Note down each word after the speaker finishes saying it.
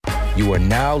You are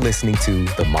now listening to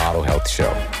The Model Health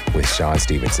Show with Sean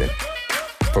Stevenson.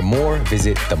 For more,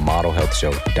 visit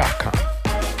themodelhealthshow.com.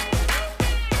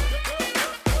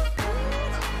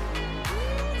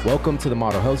 Welcome to The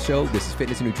Model Health Show. This is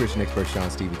fitness and nutrition expert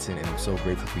Sean Stevenson, and I'm so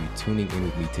grateful for you tuning in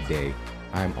with me today.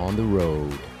 I'm on the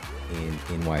road in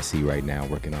NYC right now,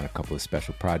 working on a couple of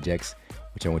special projects,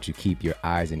 which I want you to keep your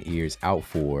eyes and ears out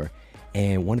for.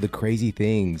 And one of the crazy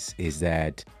things is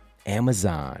that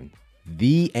Amazon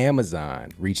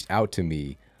reached out to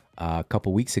me a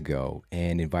couple weeks ago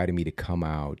and invited me to come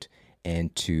out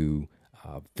and to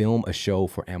film a show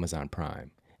for Amazon Prime.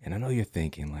 And I know you're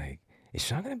thinking, like, is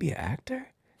Sean going to be an actor?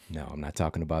 No, I'm not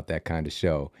talking about that kind of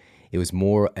show. It was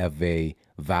more of a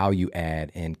value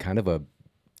add and kind of a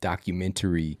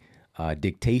documentary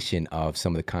dictation of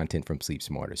some of the content from Sleep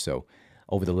Smarter. So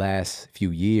over the last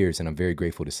few years, and I'm very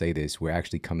grateful to say this, we're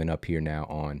actually coming up here now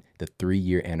on the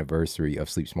 3-year anniversary of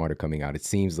Sleep Smarter coming out. It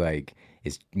seems like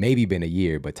it's maybe been a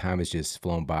year, but time has just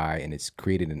flown by and it's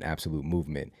created an absolute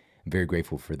movement. I'm very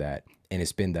grateful for that. And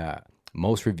it's been the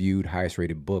most reviewed, highest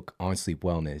rated book on sleep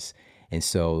wellness. And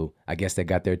so I guess that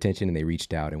got their attention and they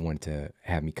reached out and wanted to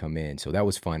have me come in. So that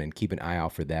was fun, and keep an eye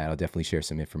out for that. I'll definitely share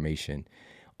some information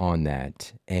on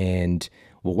that. And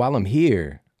well, while I'm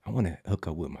here, I want to hook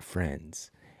up with my friends.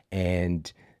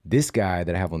 And this guy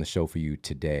that I have on the show for you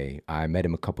today, I met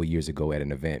him a couple years ago at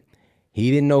an event. He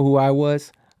didn't know who I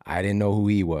was. I didn't know who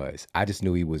he was. I just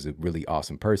knew he was a really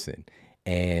awesome person.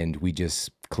 And we just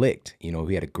clicked. You know,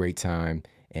 we had a great time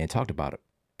and talked about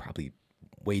probably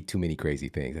way too many crazy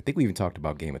things. I think we even talked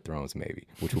about Game of Thrones maybe,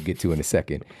 which we'll get to in a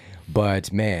second.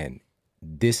 But man,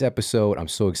 this episode I'm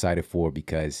so excited for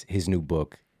because his new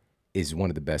book is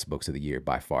one of the best books of the year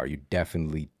by far. You're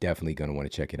definitely going to want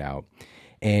to check it out.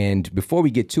 And before we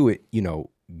get to it, you know,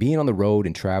 being on the road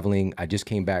and traveling, I just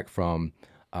came back from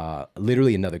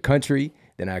literally another country.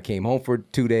 Then I came home for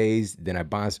 2 days. Then I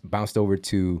bounced over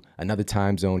to another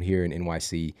time zone here in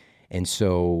NYC. And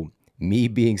so me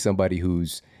being somebody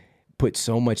who's put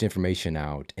so much information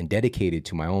out and dedicated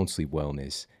to my own sleep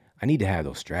wellness, I need to have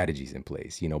those strategies in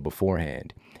place, you know,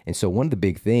 beforehand. And so one of the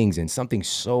big things, and something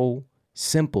so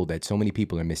simple that so many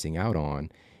people are missing out on,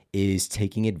 is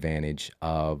taking advantage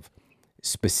of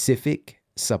specific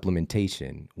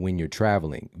supplementation when you're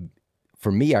traveling.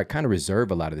 For me, I kind of reserve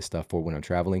a lot of this stuff for when I'm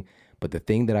traveling, but the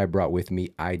thing that I brought with me,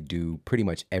 I do pretty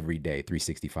much every day,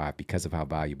 365, because of how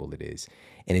valuable it is.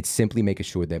 And it's simply making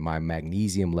sure that my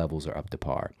magnesium levels are up to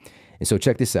par. And so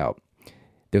check this out.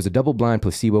 There's a double-blind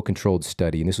placebo-controlled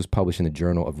study, and this was published in the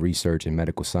Journal of Research in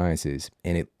Medical Sciences.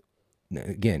 And it,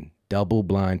 again,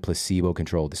 double-blind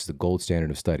placebo-controlled. This is the gold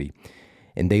standard of study.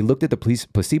 And they looked at the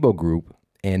placebo group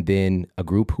and then a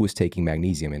group who was taking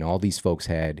magnesium. And all these folks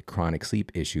had chronic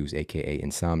sleep issues, aka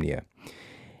insomnia.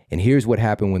 And here's what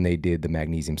happened when they did the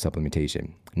magnesium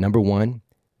supplementation. Number one,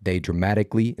 they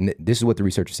dramatically, and this is what the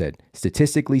researcher said,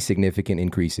 statistically significant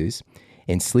increases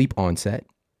in sleep onset.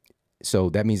 So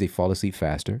that means they fall asleep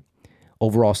faster.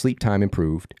 Overall sleep time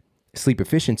improved. Sleep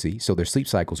efficiency, so their sleep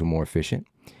cycles were more efficient.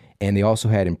 And they also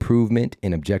had improvement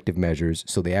in objective measures.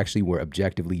 So they actually were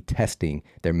objectively testing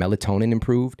their melatonin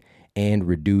improved and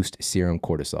reduced serum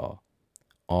cortisol,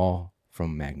 all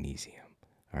from magnesium.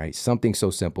 All right, something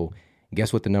so simple.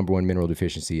 Guess what the number one mineral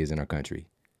deficiency is in our country?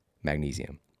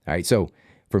 Magnesium. All right, so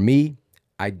for me,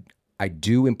 I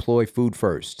do employ food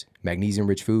first.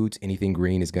 Magnesium-rich foods, anything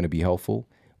green is going to be helpful.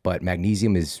 But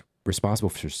magnesium is responsible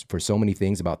for so many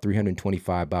things, about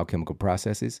 325 biochemical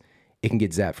processes. It can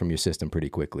get zapped from your system pretty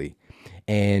quickly.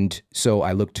 And so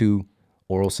I look to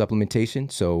oral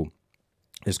supplementation. So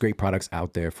there's great products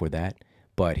out there for that.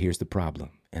 But here's the problem.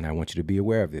 And I want you to be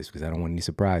aware of this because I don't want any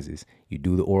surprises. You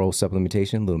do the oral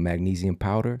supplementation, a little magnesium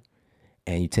powder,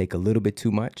 and you take a little bit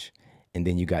too much. And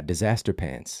then you got disaster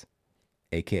pants,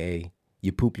 AKA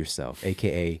you poop yourself,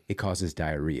 AKA it causes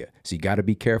diarrhea. So you got to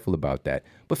be careful about that.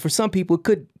 But for some people, it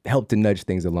could help to nudge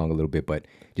things along a little bit. But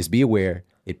just be aware,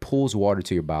 it pulls water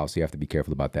to your bowels, so you have to be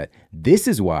careful about that. This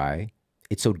is why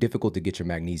it's so difficult to get your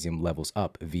magnesium levels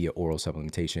up via oral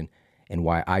supplementation and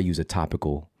why I use a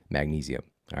topical magnesium.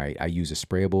 All right, I use a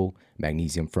sprayable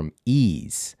magnesium from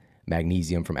Ease,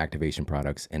 magnesium from Activation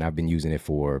Products, and I've been using it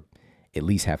for at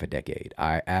least half a decade.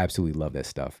 I absolutely love that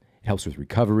stuff. It helps with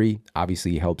recovery.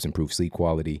 Obviously, it helps improve sleep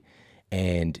quality.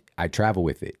 And I travel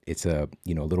with it. It's a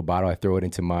little bottle. I throw it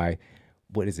into my,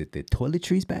 the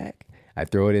toiletries bag? I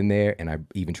throw it in there and I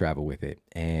even travel with it.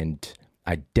 And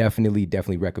I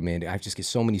definitely recommend it. I just get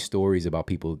so many stories about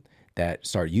people that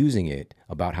start using it,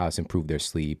 about how it's improved their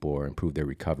sleep or improved their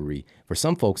recovery. For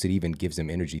some folks, it even gives them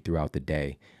energy throughout the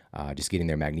day. just getting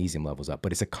their magnesium levels up.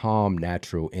 But it's a calm,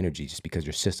 natural energy just because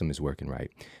your system is working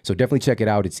right. So definitely check it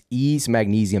out. It's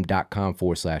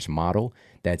easemagnesium.com/model.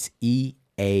 That's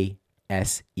EASE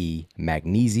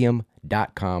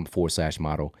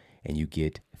magnesium.com/model. And you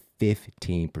get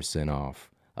 15% off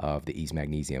of the Ease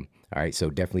Magnesium. All right. So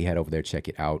definitely head over there, check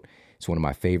it out. It's one of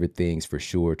my favorite things for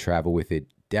sure. Travel with it.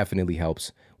 Definitely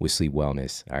helps with sleep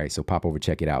wellness. All right. So pop over,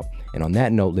 check it out. And on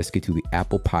that note, let's get to the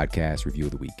Apple Podcast Review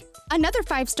of the Week. Another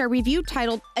 5-star review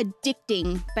titled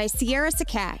Addicting by Sierra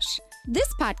Sakash.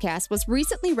 This podcast was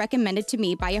recently recommended to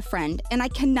me by a friend, and I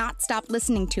cannot stop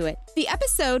listening to it. The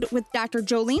episode with Dr.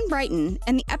 Jolene Brighton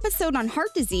and the episode on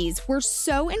heart disease were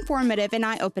so informative and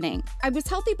eye-opening. I was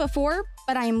healthy before,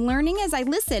 but I am learning as I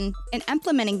listen and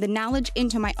implementing the knowledge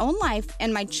into my own life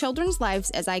and my children's lives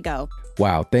as I go.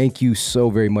 Wow. Thank you so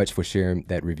very much for sharing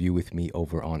that review with me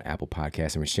over on Apple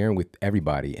Podcasts and for sharing with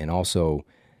everybody. And also,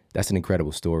 that's an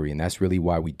incredible story. And that's really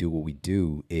why we do what we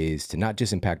do, is to not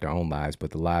just impact our own lives,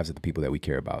 but the lives of the people that we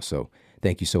care about. So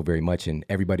thank you so very much. And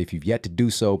everybody, if you've yet to do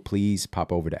so, please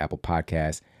pop over to Apple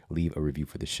Podcasts, leave a review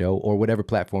for the show, or whatever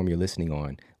platform you're listening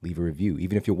on, leave a review.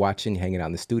 Even if you're watching, hanging out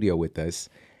in the studio with us,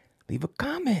 leave a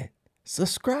comment,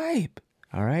 subscribe.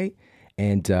 All right.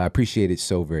 And I appreciate it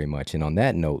so very much. And on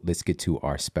that note, let's get to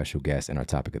our special guest and our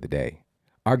topic of the day.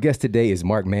 Our guest today is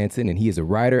Mark Manson, and he is a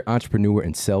writer, entrepreneur,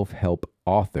 and self-help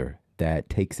author that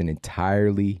takes an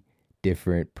entirely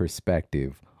different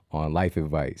perspective on life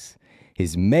advice.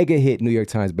 His mega hit New York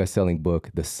Times bestselling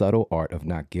book, The Subtle Art of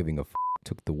Not Giving a F***,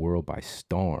 took the world by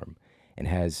storm and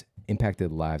has impacted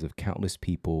the lives of countless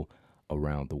people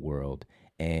around the world.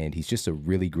 And he's just a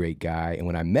really great guy. And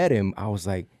when I met him, I was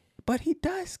like, but he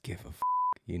does give a f***.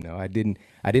 You know, I didn't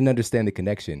understand the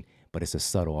connection, but it's a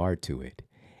subtle art to it.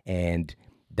 And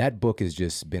that book has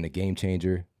just been a game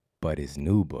changer, but his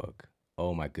new book,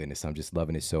 oh my goodness, I'm just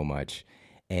loving it so much.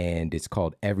 And it's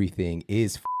called Everything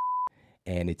Is F***,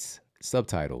 and it's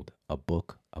subtitled A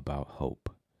Book About Hope.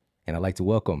 And I'd like to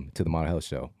welcome to the Model Health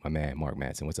Show, my man, Mark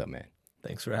Manson. What's up, man?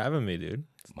 Thanks for having me, dude.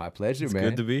 My pleasure, It's man.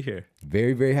 good to be here.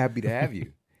 Very, very happy to have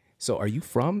you. So are you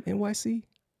from NYC?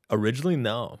 Originally,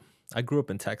 no. I grew up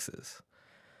in Texas.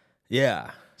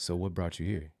 Yeah. So what brought you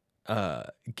here?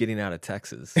 Getting out of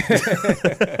Texas.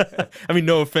 I mean,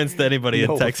 no offense to anybody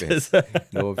in Texas.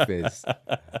 No offense.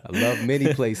 I love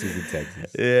many places in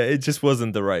Texas. Yeah, it just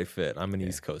wasn't the right fit. I'm an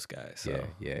East Coast guy. So,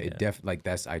 yeah. It definitely, like,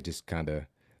 that's, I just kind of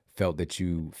felt that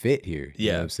you fit here.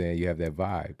 You know what I'm saying? You have that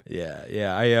vibe.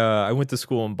 Yeah. I went to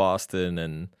school in Boston,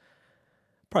 and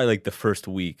probably like the first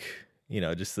week,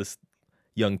 just this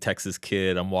young Texas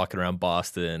kid, I'm walking around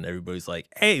Boston, everybody's like,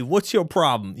 hey, what's your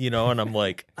problem? And I'm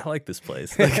like, I like this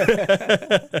place.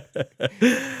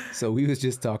 So we was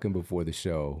just talking before the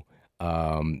show.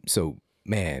 So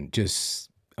man, just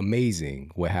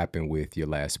amazing what happened with your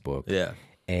last book. Yeah.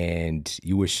 And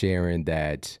you were sharing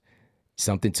that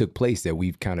something took place that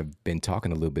we've kind of been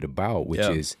talking a little bit about, which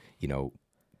is,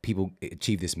 people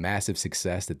achieve this massive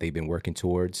success that they've been working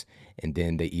towards, and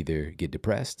then they either get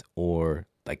depressed or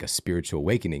like a spiritual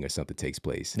awakening or something takes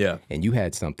place. Yeah. And you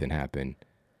had something happen.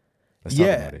 Let's talk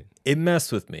about it. It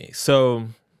messed with me. So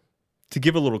to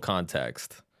give a little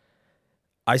context,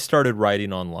 I started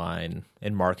writing online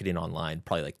and marketing online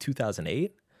probably like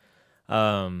 2008.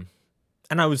 And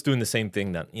I was doing the same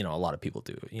thing that, a lot of people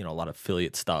do, a lot of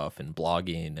affiliate stuff and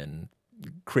blogging and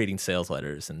creating sales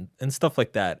letters and stuff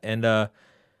like that. And,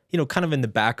 kind of in the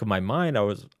back of my mind,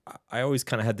 I always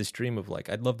kind of had this dream of like,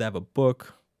 I'd love to have a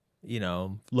book,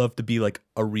 love to be like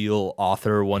a real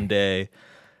author one day.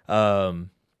 And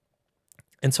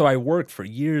so I worked for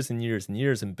years and years and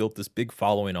years and built this big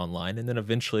following online, and then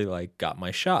eventually like got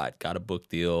my shot, got a book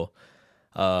deal.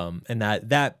 And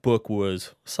that book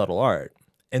was Subtle Art.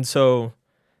 And so,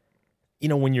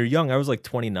 when you're young, I was like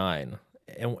 29.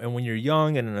 And when you're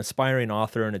young and an aspiring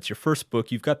author and it's your first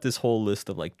book, you've got this whole list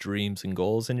of like dreams and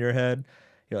goals in your head.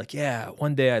 You're like, yeah,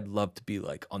 one day I'd love to be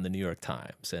like on the New York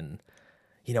Times, and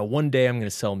one day I'm going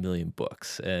to sell 1 million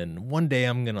books, and one day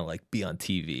I'm going to like be on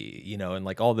TV, and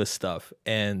like all this stuff.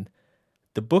 And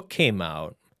the book came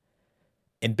out,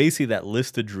 and basically that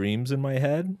list of dreams in my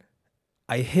head,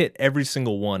 I hit every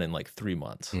single one in like 3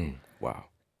 months. Wow.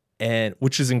 And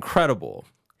which is incredible.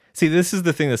 See, this is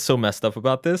the thing that's so messed up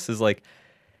about this is like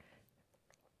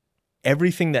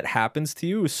everything that happens to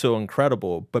you is so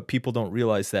incredible, but people don't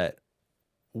realize that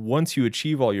once you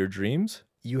achieve all your dreams,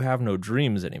 you have no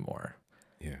dreams anymore.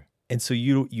 Yeah. And so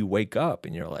you wake up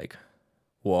and you're like,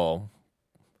 well,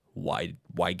 why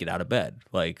get out of bed?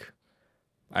 Like,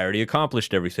 I already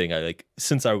accomplished everything.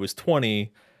 Since I was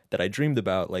 20 that I dreamed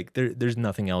about, like there's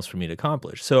nothing else for me to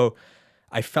accomplish. So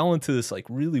I fell into this like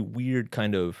really weird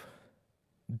kind of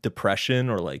depression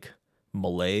or like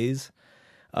malaise.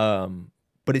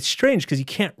 But it's strange because you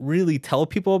can't really tell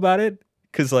people about it.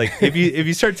 Because like if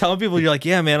you start telling people, you're like,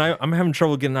 yeah, man, I'm having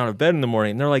trouble getting out of bed in the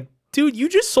morning. And they're like, dude, you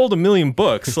just sold 1 million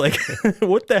books. Like,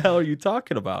 what the hell are you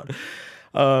talking about?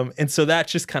 And so that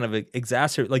just kind of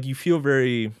exacerbates. Like it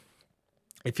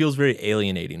feels very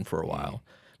alienating for a while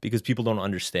because people don't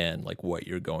understand like what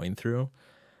you're going through.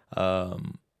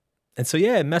 And so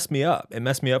yeah, it messed me up. It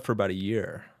messed me up for about a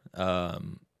year.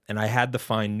 And I had to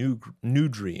find new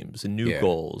dreams and new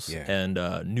goals and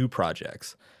new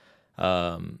projects,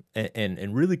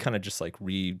 and really kind of just like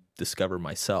rediscover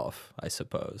myself, I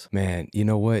suppose. Man, you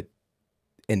know what?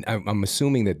 And I'm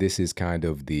assuming that this is kind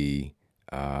of the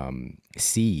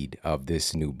seed of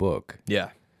this new book. Yeah.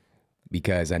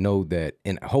 Because I know that,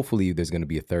 and hopefully there's going to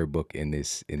be a third book in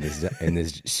this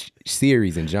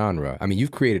series and genre. I mean,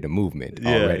 you've created a movement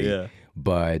already. Yeah.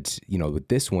 But, you know, with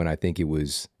this one, I think it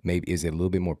was is it a little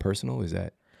bit more personal? Is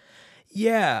that?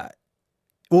 Yeah.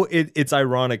 Well, it's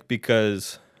ironic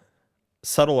because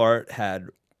Subtle Art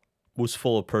was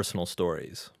full of personal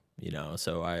stories, you know?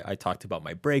 So I talked about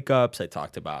my breakups. I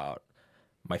talked about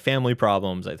my family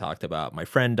problems. I talked about my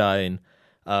friend dying.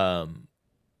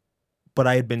 But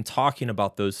I had been talking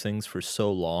about those things for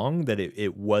so long that it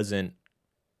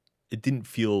didn't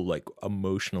feel like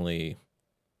emotionally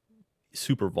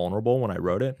super vulnerable when I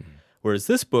wrote it. Whereas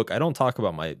this book, I don't talk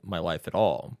about my life at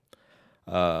all.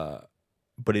 But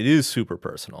it is super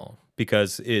personal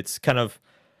because it's kind of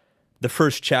the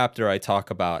first chapter. I talk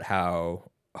about how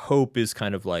hope is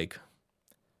kind of like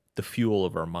the fuel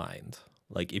of our mind.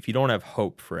 Like if you don't have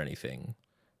hope for anything,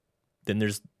 then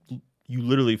you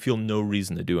literally feel no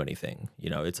reason to do anything. You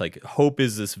know, it's like hope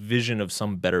is this vision of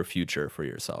some better future for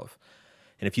yourself.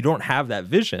 And if you don't have that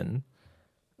vision,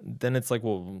 then it's like,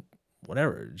 well,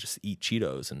 whatever, just eat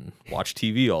Cheetos and watch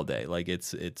TV all day. Like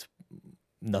it's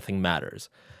nothing matters.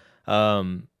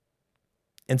 And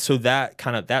so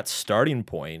that starting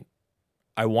point,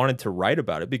 I wanted to write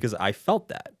about it because I felt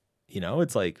that, you know,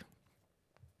 it's like,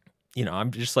 you know, I'm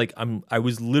just like, I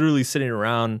was literally sitting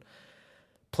around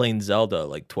playing Zelda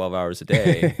like 12 hours a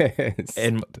day.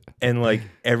 and like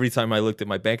every time I looked at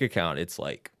my bank account, it's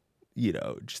like, you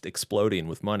know, just exploding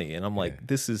with money. And I'm like,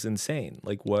 this is insane.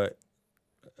 Like what?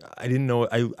 I didn't know.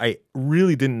 I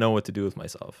really didn't know what to do with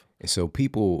myself. And so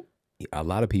a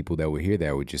lot of people that would hear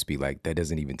that would just be like, that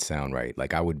doesn't even sound right.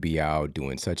 Like I would be out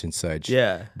doing such and such.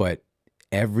 Yeah. But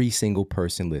every single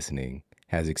person listening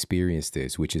has experienced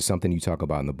this, which is something you talk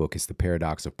about in the book. It's the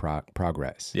paradox of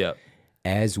progress. Yeah.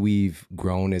 As we've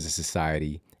grown as a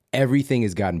society, everything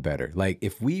has gotten better. Like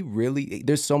if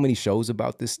there's so many shows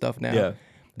about this stuff now. Yeah.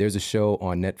 There's a show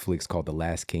on Netflix called The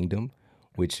Last Kingdom,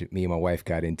 which me and my wife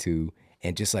got into.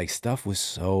 And just like stuff was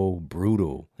so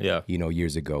brutal, you know,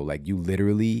 years ago. Like you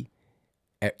literally,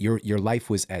 your life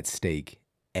was at stake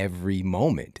every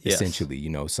moment, essentially.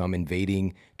 You know, some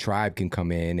invading tribe can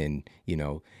come in and, you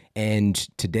know, and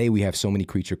today we have so many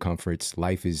creature comforts.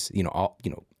 Life is, you know,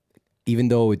 even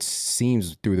though it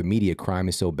seems through the media crime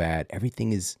is so bad,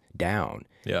 everything is down.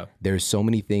 Yeah. There's so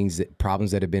many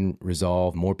problems that have been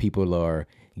resolved. More people are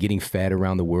getting fed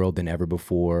around the world than ever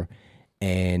before.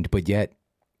 But yet,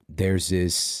 there's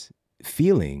this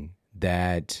feeling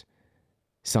that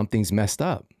something's messed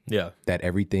up. Yeah. That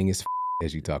everything is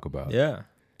as you talk about. Yeah.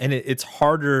 And it's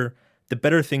harder. The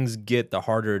better things get, the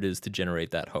harder it is to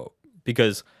generate that hope.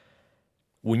 Because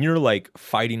when you're like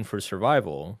fighting for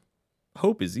survival,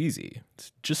 hope is easy.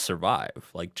 It's just survive.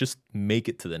 Like just make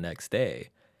it to the next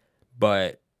day.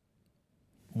 But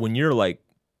when you're like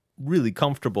really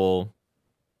comfortable,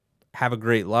 have a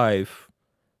great life,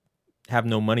 have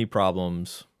no money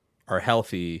problems, are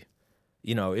healthy,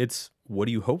 you know, it's what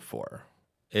do you hope for?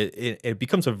 It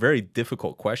becomes a very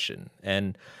difficult question.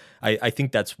 And I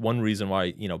think that's one reason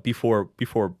why, you know, before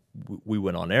we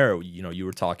went on air, you know, you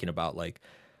were talking about like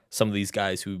some of these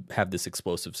guys who have this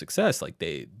explosive success, like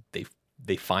they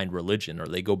find religion or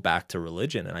they go back to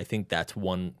religion. And I think that's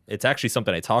it's actually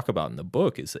something I talk about in the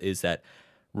book is that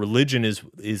religion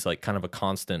is like kind of a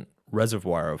constant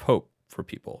reservoir of hope for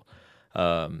people.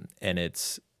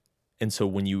 And so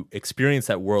when you experience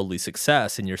that worldly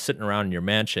success and you're sitting around in your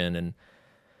mansion and,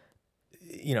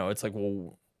 you know, it's like,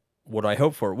 well, what do I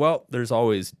hope for? Well, there was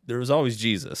always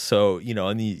Jesus. So, you know,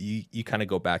 and you kind of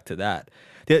go back to that.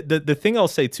 The thing I'll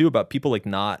say too about people like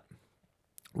not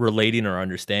relating or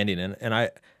understanding, and I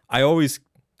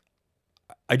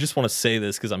I just want to say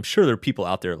this because I'm sure there are people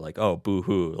out there like, oh,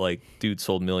 boo-hoo, like, dude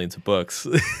sold millions of books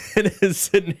and is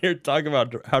sitting here talking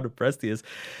about how depressed he is.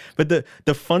 But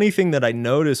the funny thing that I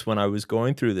noticed when I was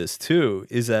going through this too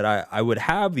is that I would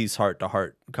have these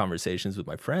heart-to-heart conversations with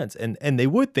my friends, and they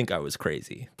would think I was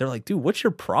crazy. They're like, dude, what's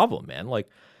your problem, man? Like,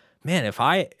 man, if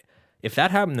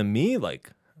that happened to me, like,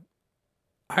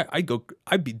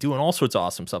 I'd be doing all sorts of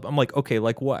awesome stuff. I'm like, okay,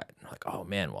 like what? I'm like, oh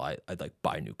man, well, I'd like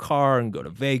buy a new car and go to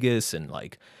Vegas and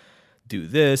like do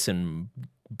this and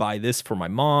buy this for my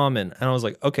mom. And I was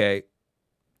like, okay,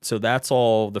 so that's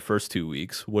all the first 2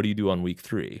 weeks. What do you do on week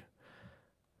 3?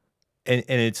 And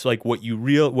it's like what you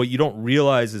don't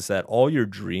realize is that all your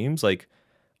dreams, like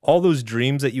all those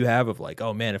dreams that you have of like,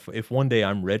 oh man, if one day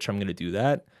I'm rich, I'm gonna do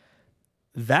that.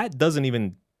 That doesn't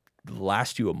even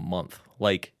last you a month.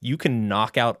 Like you can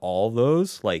knock out all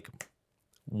those like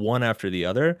one after the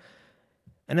other,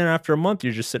 and then after a month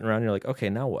you're just sitting around and you're like, okay,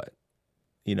 now what?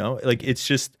 You know, like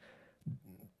it's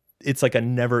like a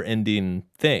never ending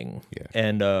thing. Yeah.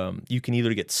 And you can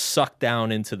either get sucked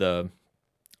down into the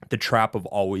trap of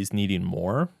always needing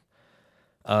more,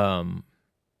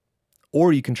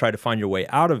 or you can try to find your way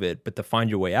out of it. But to find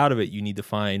your way out of it, you need to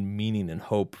find meaning and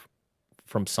hope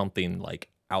from something like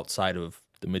outside of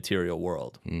the material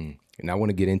world. And I want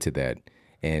to get into that.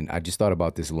 And I just thought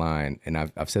about this line, and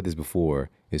I've said this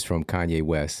before. It's from Kanye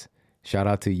West. Shout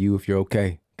out to you if you're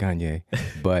okay, Kanye.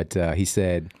 But he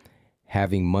said,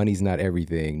 having money's not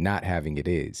everything, not having it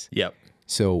is. Yep.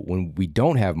 So when we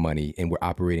don't have money and we're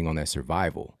operating on that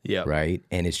survival, Yep. right?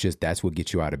 And it's just, that's what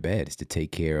gets you out of bed, is to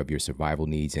take care of your survival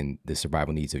needs and the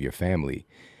survival needs of your family.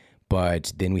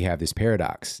 But then we have this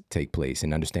paradox take place,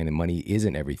 and understanding money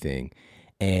isn't everything.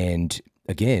 And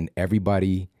again,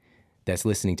 everybody that's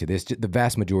listening to this, the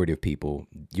vast majority of people,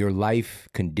 your life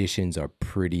conditions are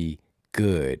pretty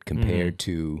good compared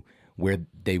to where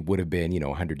they would have been,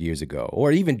 100 years ago,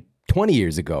 or even 20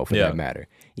 years ago for that matter.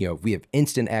 We have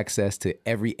instant access to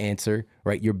every answer,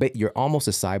 right? You're almost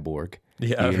a cyborg.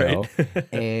 Yeah, right.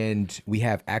 And we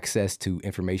have access to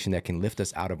information that can lift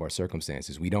us out of our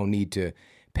circumstances. We don't need to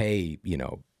pay,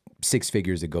 6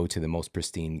 figures to go to the most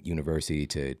pristine university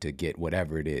to get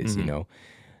whatever it is,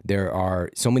 There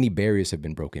are so many barriers have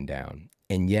been broken down,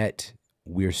 and yet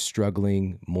we're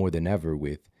struggling more than ever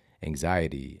with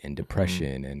anxiety and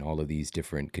depression and all of these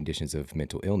different conditions of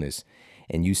mental illness.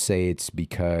 And you say it's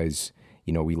because,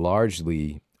 we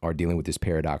largely are dealing with this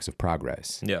paradox of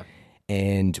progress. Yeah.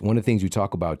 And one of the things you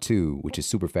talk about too, which is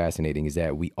super fascinating, is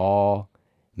that we all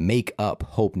make up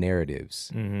hope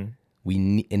narratives. And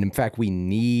in fact, we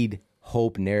need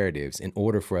hope narratives in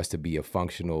order for us to be a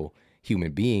functional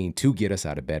human being to get us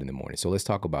out of bed in the morning. So let's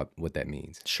talk about what that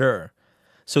means. Sure.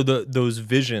 So those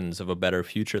visions of a better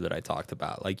future that I talked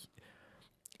about, like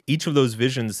each of those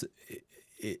visions,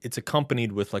 it's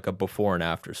accompanied with like a before and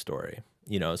after story,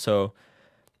 So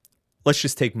let's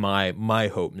just take my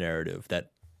hope narrative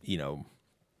that,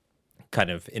 kind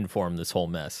of informed this whole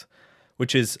mess,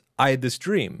 which is I had this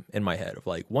dream in my head of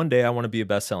like, one day I want to be a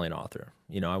best-selling author.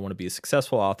 I want to be a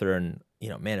successful author, and,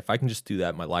 man, if I can just do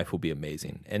that, my life will be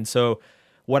amazing. And so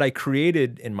what I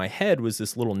created in my head was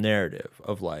this little narrative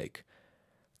of like,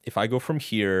 if I go from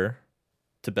here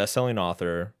to best-selling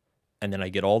author and then I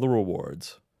get all the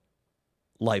rewards,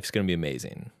 life's going to be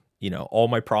amazing. All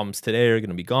my problems today are going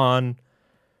to be gone.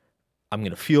 I'm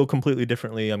going to feel completely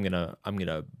differently. I'm going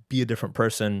to be a different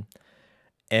person.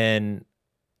 And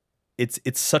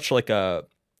it's such like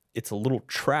it's a little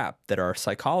trap that our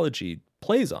psychology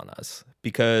plays on us,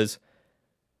 because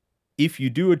if you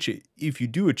do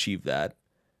achieve that,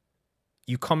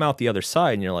 you come out the other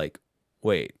side and you're like,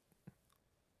 wait,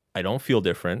 I don't feel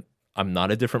different. I'm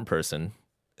not a different person.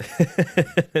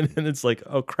 And then it's like,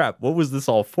 oh crap, what was this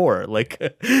all for? Like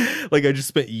I just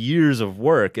spent years of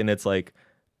work, and it's like,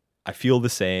 I feel the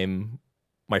same.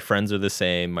 My friends are the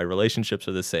same. My relationships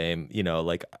are the same.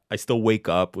 Like I still wake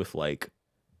up with like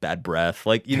bad breath.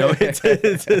 Like, so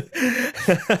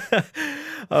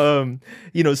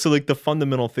like the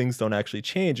fundamental things don't actually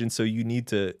change. And so you need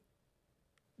to,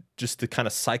 just to kind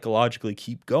of psychologically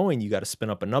keep going, you got to spin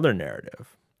up another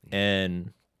narrative.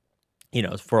 And,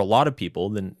 for a lot of people,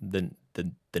 then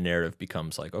the narrative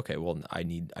becomes like, okay, well, I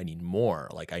need more.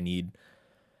 Like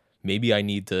maybe I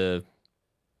need to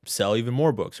sell even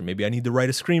more books, or maybe I need to write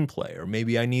a screenplay, or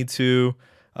maybe I need to,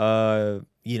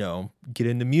 get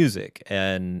into music,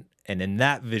 and then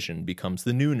that vision becomes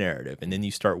the new narrative, and then you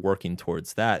start working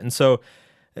towards that. And so,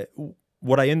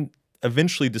 what I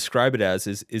eventually describe it as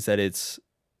is that it's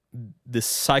this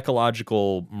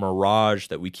psychological mirage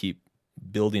that we keep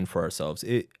building for ourselves.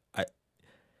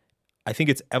 I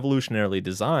think it's evolutionarily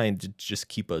designed to just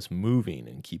keep us moving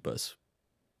and keep us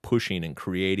pushing and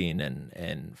creating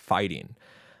and fighting.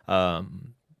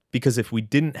 Because if we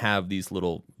didn't have these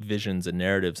little visions and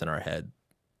narratives in our head,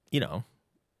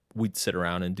 we'd sit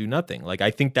around and do nothing. Like,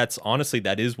 I think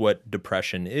that is what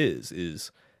depression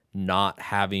is not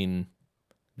having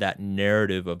that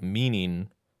narrative of meaning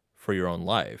for your own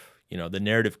life. The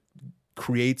narrative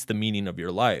creates the meaning of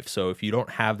your life. So if you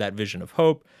don't have that vision of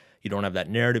hope, you don't have that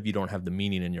narrative, you don't have the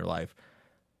meaning in your life,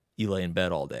 you lay in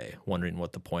bed all day wondering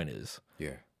what the point is.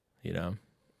 Yeah.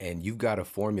 And you've got a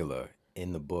formula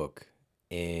in the book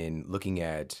in looking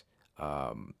at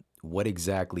what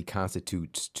exactly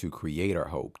constitutes to create our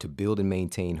hope, to build and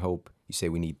maintain hope. You say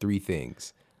we need three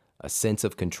things: a sense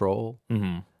of control,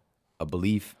 a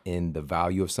belief in the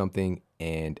value of something,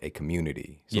 and a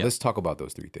community. So let's talk about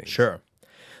those three things. Sure.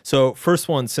 So first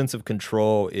one, sense of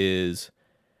control, is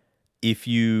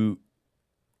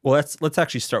let's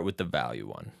actually start with the value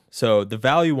one. So the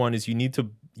value one is you need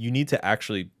to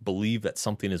actually believe that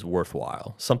something is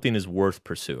worthwhile, something is worth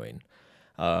pursuing,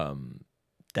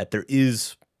 that there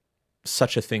is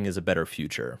such a thing as a better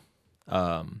future.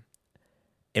 And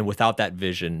without that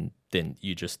vision, then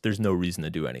there's no reason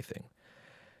to do anything.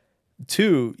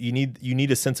 Two, you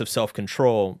need a sense of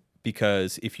self-control,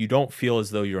 because if you don't feel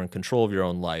as though you're in control of your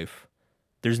own life,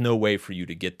 there's no way for you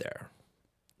to get there.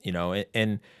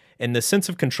 And the sense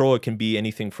of control, it can be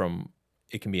anything from,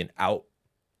 it can be an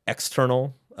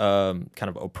external kind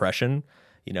of oppression.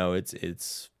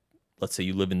 It's let's say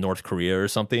you live in North Korea or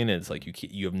something, and it's like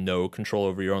you have no control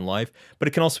over your own life. But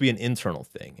it can also be an internal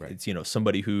thing. Right. It's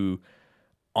somebody who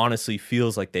honestly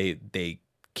feels like they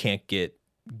can't get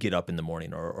up in the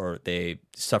morning, or they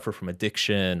suffer from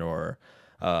addiction, or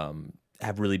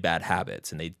have really bad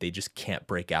habits, and they just can't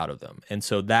break out of them. And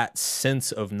so that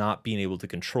sense of not being able to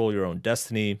control your own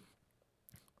destiny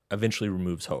eventually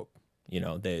removes hope.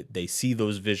 They see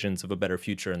those visions of a better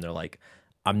future, and they're like,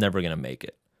 I'm never going to make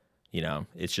it.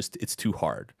 It's too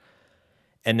hard.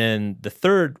 And then the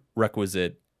third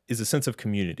requisite is a sense of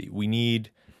community.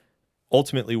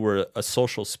 Ultimately, we're a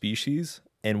social species,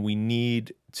 and we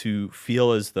need to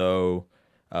feel as though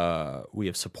we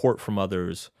have support from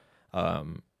others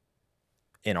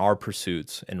in our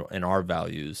pursuits and our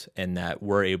values, and that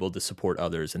we're able to support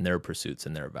others in their pursuits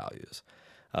and their values.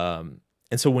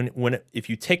 And so if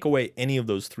you take away any of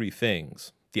those three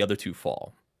things, the other two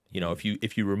fall.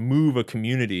 If you remove a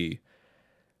community,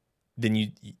 then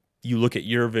you look at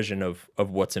your vision of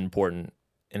what's important,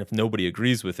 and if nobody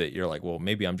agrees with it, you're like, well,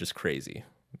 maybe I'm just crazy.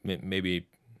 Maybe,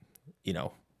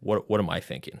 what am I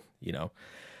thinking?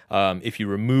 If you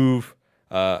remove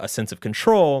a sense of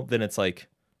control, then it's like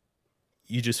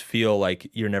you just feel like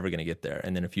you're never going to get there.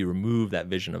 And then if you remove that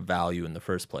vision of value in the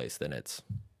first place, then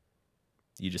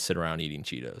you just sit around eating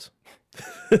Cheetos.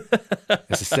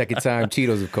 That's the second time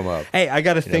Cheetos have come up. Hey, I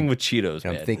got a thing with Cheetos,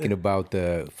 man. I'm thinking about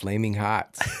the Flaming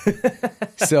Hots.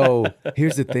 So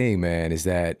here's the thing, man, is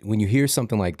that when you hear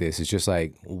something like this, it's just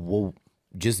like, well,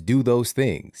 just do those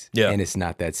things. Yeah. And it's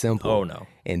not that simple. Oh, no.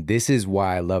 And this is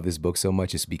why I love this book so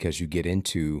much, is because you get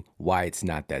into why it's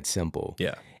not that simple.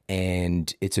 Yeah.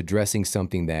 And it's addressing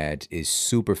something that is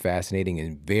super fascinating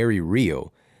and very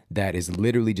real, that is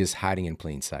literally just hiding in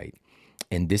plain sight.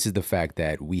 And this is the fact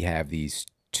that we have these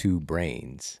two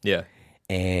brains. Yeah.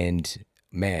 And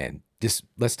man,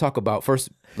 let's talk about what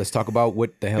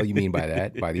the hell you mean by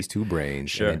that, by these two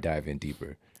brains, sure. And then dive in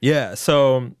deeper. Yeah.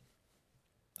 So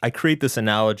I create this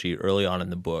analogy early on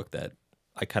in the book that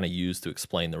I kind of use to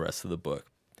explain the rest of the book.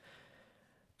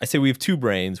 I say we have two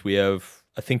brains. We have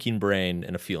a thinking brain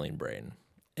and a feeling brain.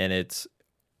 And it's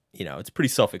pretty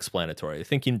self-explanatory. The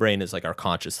thinking brain is like our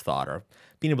conscious thought, our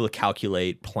being able to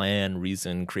calculate, plan,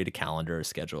 reason, create a calendar, a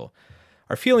schedule.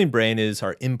 Our feeling brain is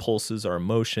our impulses, our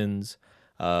emotions,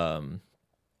 maybe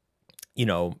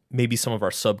some of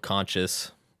our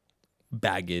subconscious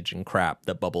baggage and crap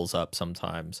that bubbles up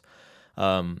sometimes.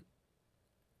 But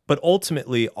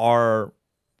ultimately, our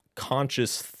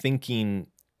conscious thinking,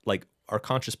 like our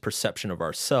conscious perception of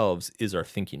ourselves, is our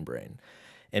thinking brain.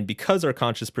 And because our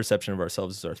conscious perception of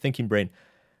ourselves is our thinking brain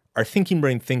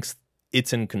thinks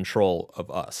it's in control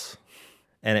of us.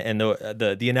 And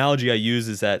the analogy I use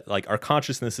is that, like, our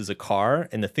consciousness is a car,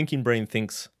 and the thinking brain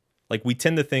thinks, like, we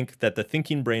tend to think that the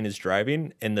thinking brain is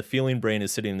driving and the feeling brain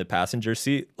is sitting in the passenger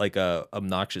seat, like a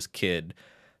obnoxious kid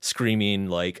screaming,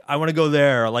 like, I want to go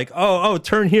there, like, oh,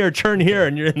 turn here,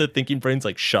 and you're in the thinking brain's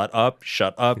like, shut up,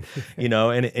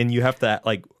 and you have to,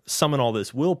 like, summon all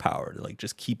this willpower to, like,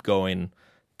 just keep going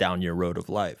down your road of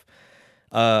life.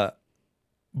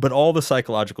 But all the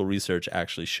psychological research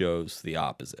actually shows the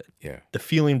opposite. Yeah. The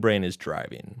feeling brain is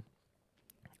driving,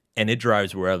 and it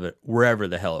drives wherever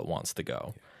the hell it wants to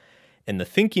go. Yeah. And the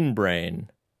thinking brain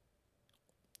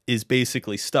is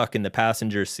basically stuck in the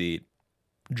passenger seat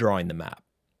drawing the map.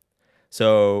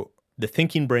 So the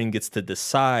thinking brain gets to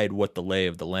decide what the lay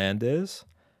of the land is,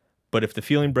 but if the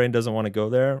feeling brain doesn't want to go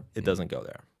there, it doesn't go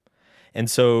there. And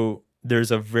so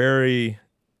there's a very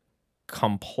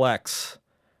complex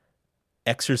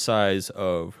exercise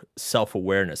of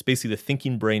self-awareness. Basically, the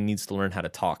thinking brain needs to learn how to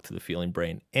talk to the feeling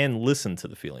brain and listen to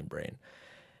the feeling brain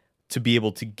to be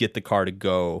able to get the car to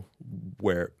go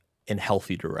where in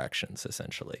healthy directions,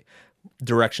 essentially.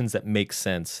 Directions that make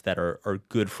sense, that are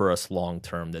good for us long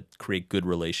term, that create good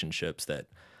relationships, that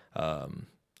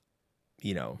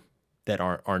that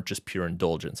aren't just pure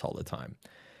indulgence all the time.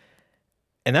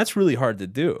 And that's really hard to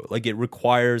do. Like, it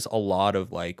requires a lot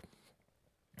of like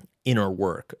inner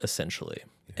work, essentially.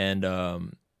 Yeah.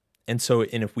 And so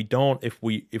if we don't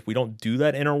do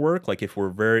that inner work, like if we're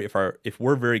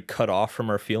very cut off from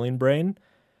our feeling brain,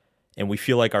 and we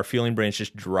feel like our feeling brain is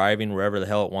just driving wherever the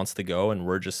hell it wants to go, and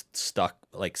we're just stuck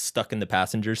in the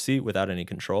passenger seat without any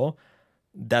control,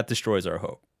 that destroys our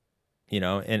hope.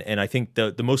 And I think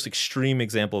the most extreme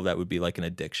example of that would be like an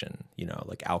addiction,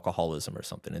 like alcoholism or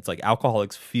something. It's like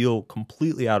alcoholics feel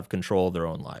completely out of control of their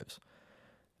own lives.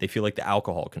 They feel like the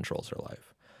alcohol controls their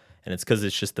life. And it's because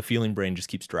it's just the feeling brain just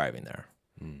keeps driving there.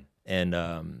 And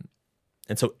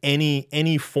so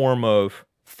any form of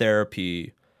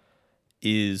therapy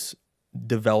is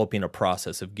developing a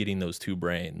process of getting those two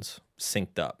brains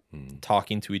synced up,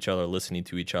 talking to each other, listening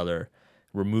to each other,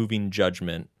 removing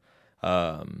judgment,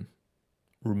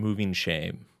 removing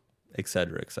shame, et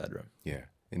cetera, et cetera. Yeah.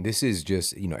 And this is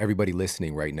just, everybody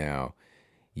listening right now,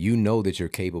 that you're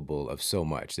capable of so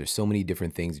much. There's so many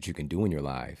different things that you can do in your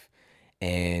life.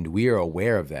 And we are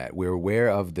aware of that. We're aware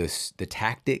of the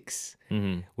tactics.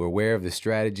 Mm-hmm. We're aware of the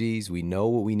strategies. We know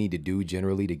what we need to do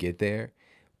generally to get there.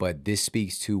 But this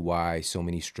speaks to why so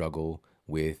many struggle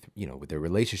with their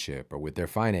relationship or with their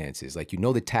finances. Like,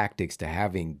 the tactics to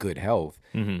having good health,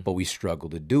 but we struggle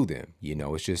to do them.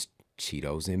 It's just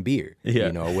Cheetos and beer,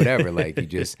 or whatever. Like,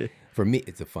 for me,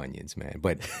 it's the Funyuns, man.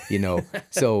 But,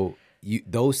 so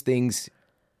those things,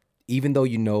 even though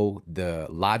the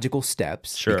logical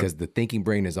steps, sure, because the thinking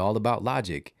brain is all about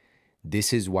logic,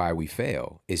 this is why we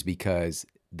fail, is because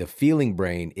the feeling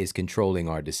brain is controlling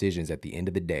our decisions at the end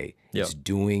of the day. Yep. It's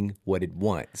doing what it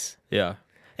wants. Yeah.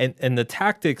 And the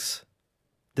tactics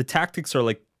are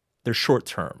like, they're short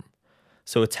term.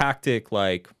 So a tactic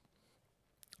like,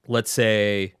 let's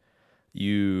say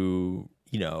you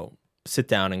sit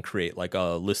down and create like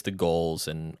a list of goals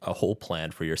and a whole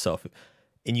plan for yourself,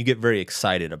 and you get very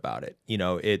excited about it.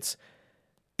 It's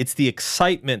the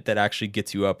excitement that actually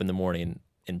gets you up in the morning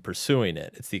in pursuing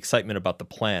it. It's the excitement about the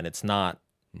plan. It's not,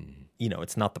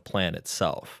 it's not the plan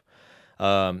itself.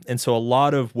 And so a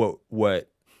lot of what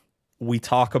we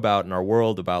talk about in our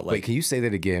world about, like... Wait, can you say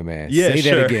that again, man? Yeah, say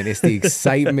sure. that again. It's the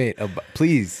excitement of...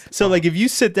 Please. So like, if you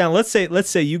sit down, let's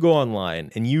say you go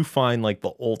online and you find like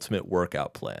the ultimate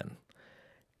workout plan,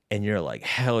 and you're like,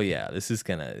 hell yeah, this is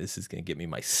gonna get me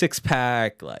my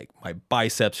 6-pack, like my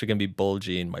biceps are gonna be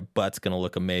bulging, my butt's gonna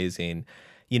look amazing,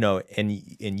 and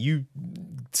you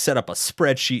set up a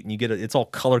spreadsheet and you get it's all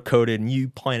color coded and you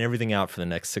plan everything out for the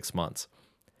next 6 months.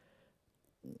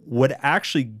 What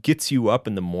actually gets you up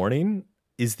in the morning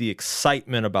is the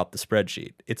excitement about the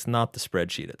spreadsheet. It's not the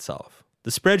spreadsheet itself. The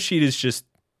spreadsheet is just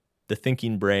the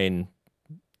thinking brain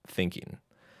thinking.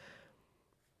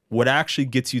 What actually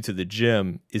gets you to the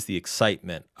gym is the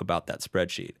excitement about that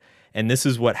spreadsheet. And this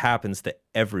is what happens to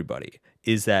everybody,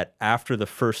 is that after the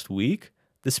first week,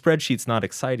 the spreadsheet's not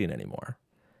exciting anymore.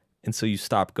 And so you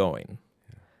stop going.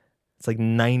 It's like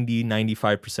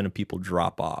 95% of people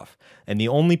drop off. And the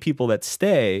only people that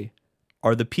stay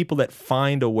are the people that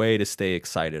find a way to stay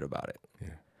excited about it. Yeah.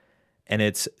 And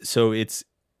it's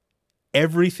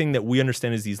everything that we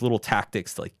understand is these little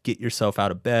tactics to like get yourself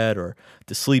out of bed or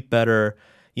to sleep better.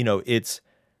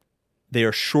 They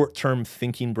are short-term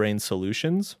thinking brain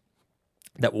solutions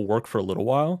that will work for a little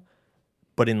while.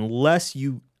 But unless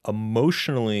you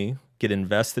emotionally get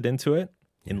invested into it,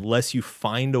 unless you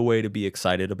find a way to be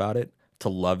excited about it, to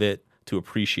love it, to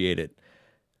appreciate it,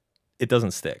 it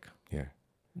doesn't stick. Yeah.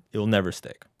 It'll never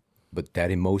stick. But that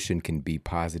emotion can be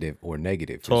positive or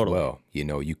negative Totally. as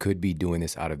well. You could be doing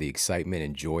this out of the excitement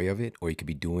and joy of it, or you could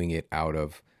be doing it out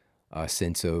of a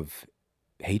sense of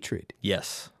hatred.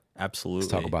 Yes, absolutely.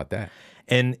 Let's talk about that.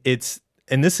 And this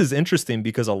is interesting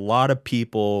because a lot of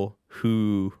people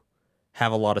who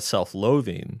have a lot of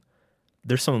self-loathing,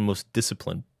 they're some of the most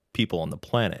disciplined people on the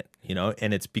planet,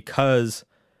 and it's because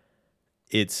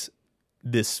it's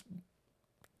this,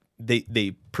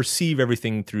 they perceive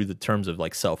everything through the terms of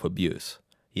like self-abuse.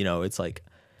 It's like,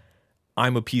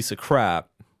 I'm a piece of crap,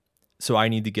 So I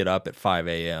need to get up at 5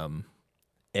 a.m.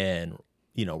 and,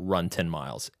 run 10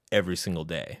 miles every single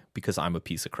day because I'm a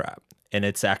piece of crap. And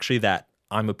it's actually that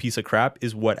I'm a piece of crap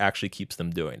is what actually keeps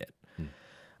them doing it.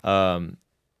 And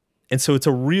so it's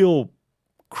a real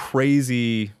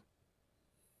crazy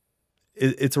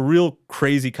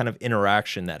kind of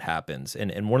interaction that happens.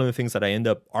 And one of the things that I end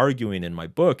up arguing in my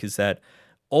book is that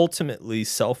ultimately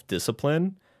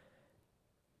self-discipline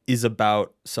is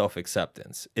about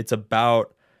self-acceptance.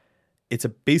 It's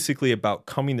basically about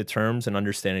coming to terms and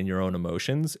understanding your own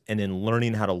emotions and then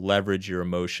learning how to leverage your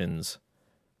emotions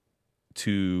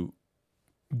to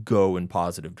go in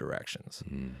positive directions.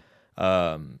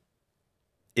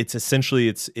 It's essentially,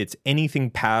 it's anything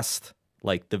past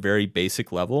like the very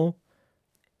basic level,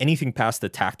 anything past the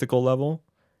tactical level,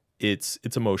 it's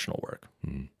emotional work.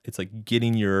 It's like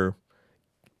getting your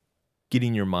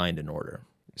mind in order.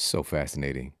 So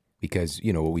fascinating because,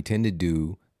 what we tend to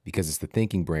do, because it's the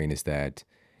thinking brain, is that,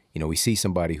 we see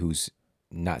somebody who's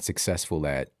not successful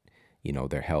at,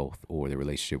 their health or their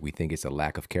relationship. We think it's a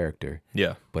lack of character.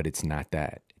 Yeah. But it's not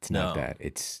that. It's not that.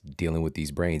 It's dealing with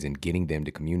these brains and getting them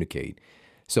to communicate.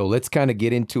 So let's kind of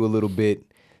get into a little bit.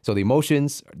 So the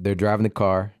emotions, they're driving the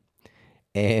car.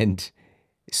 And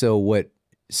so what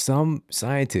some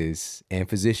scientists and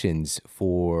physicians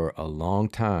for a long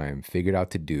time figured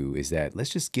out to do is that let's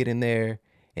just get in there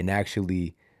and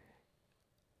actually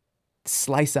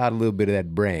slice out a little bit of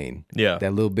that brain. Yeah.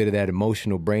 That little bit of that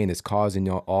emotional brain that's causing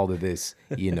all of this,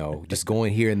 just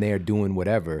going here and there, doing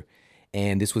whatever.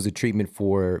 And this was a treatment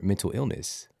for mental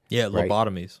illness. Yeah, right?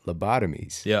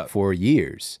 Lobotomies. Yeah. For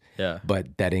years. Yeah.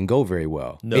 But that didn't go very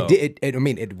well. No.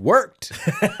 It worked.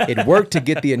 It worked to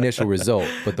get the initial result,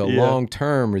 but the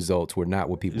long-term results were not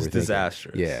what people were thinking.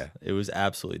 Disastrous. Yeah. It was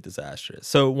absolutely disastrous.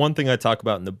 So one thing I talk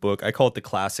about in the book, I call it the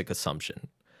classic assumption,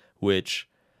 which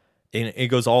it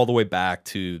goes all the way back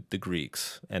to the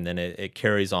Greeks, and then it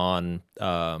carries on.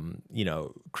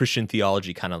 Christian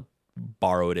theology kind of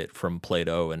borrowed it from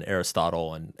Plato and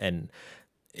Aristotle, and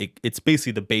it's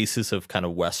basically the basis of kind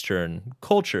of Western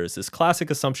culture. Is this classic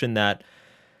assumption that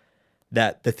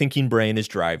the thinking brain is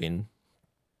driving,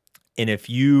 and if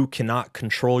you cannot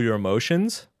control your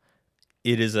emotions,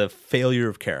 it is a failure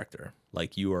of character.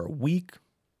 Like you are weak,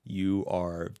 you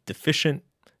are deficient,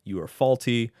 you are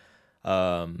faulty.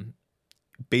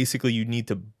 Basically, you need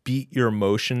to beat your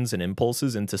emotions and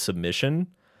impulses into submission,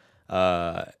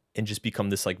 and just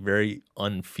become this like very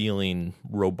unfeeling,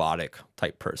 robotic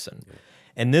type person. Yeah.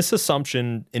 And this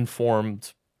assumption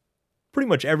informed pretty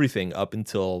much everything up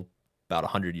until about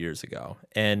 100 years ago.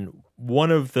 And one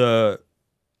of the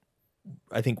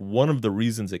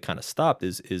reasons it kind of stopped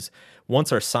is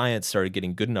once our science started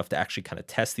getting good enough to actually kind of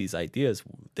test these ideas,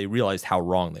 they realized how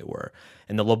wrong they were.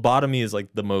 And the lobotomy is like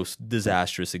the most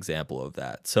disastrous example of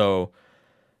that. So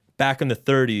back in the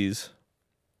 30s,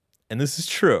 and this is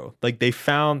true, like they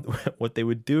found what they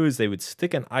would do is they would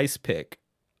stick an ice pick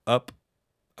up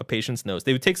a patient's nose.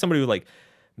 They would take somebody with like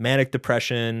manic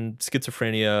depression,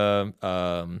 schizophrenia,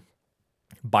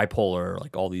 bipolar,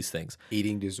 like all these things,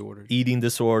 eating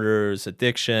disorders,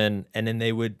 addiction, and then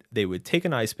they would take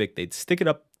an ice pick, they'd stick it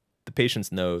up the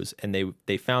patient's nose, and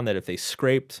they found that if they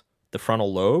scraped the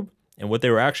frontal lobe, and what they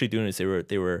were actually doing is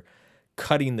they were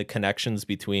cutting the connections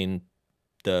between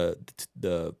the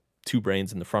two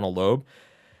brains in the frontal lobe,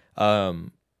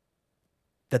 that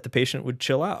the patient would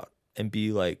chill out and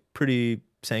be like pretty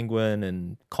sanguine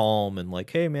and calm and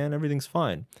like, hey man, everything's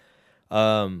fine.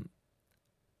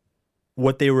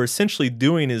 What they were essentially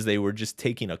doing is they were just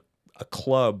taking a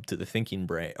club to the thinking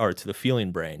brain or to the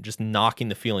feeling brain, just knocking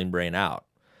the feeling brain out.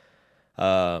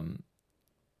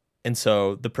 And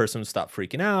so the person would stop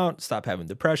freaking out, stop having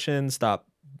depression, stop,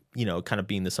 kind of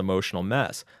being this emotional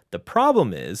mess. The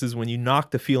problem is when you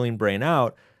knock the feeling brain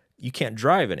out, you can't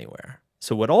drive anywhere.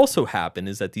 So what also happened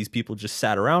is that these people just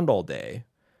sat around all day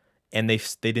and they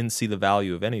didn't see the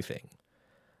value of anything.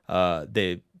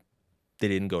 They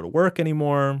didn't go to work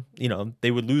anymore. They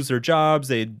would lose their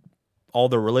jobs. All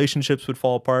their relationships would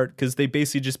fall apart because they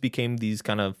basically just became these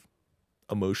kind of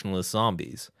emotionless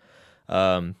zombies.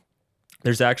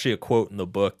 There's actually a quote in the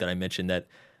book that I mentioned that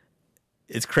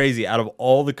it's crazy. Out of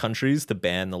all the countries to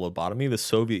ban the lobotomy, the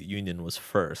Soviet Union was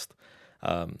first,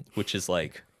 which is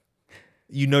like,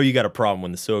 you got a problem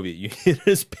when the Soviet Union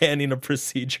is banning a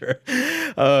procedure.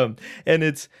 And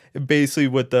it's basically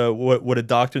what a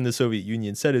doctor in the Soviet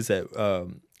Union said is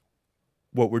that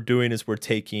what we're doing is we're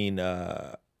taking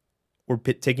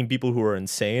people who are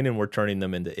insane and we're turning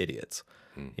them into idiots.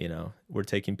 We're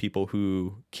taking people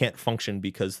who can't function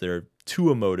because they're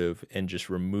too emotive and just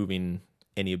removing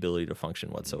any ability to function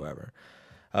whatsoever.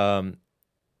 And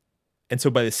so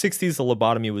by the 60s, the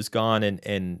lobotomy was gone,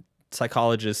 and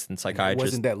psychologists and It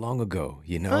psychiatrists. wasn't that long ago,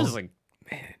 you know? I was like,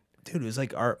 man, dude, it was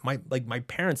like my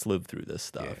parents lived through this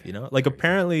stuff, Yeah, you know? Like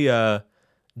apparently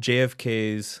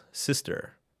JFK's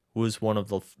sister was one of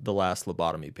the last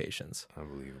lobotomy patients.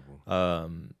 unbelievable.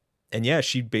 And yeah,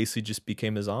 she basically just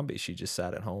became a zombie. She just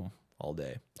sat at home all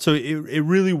day. So it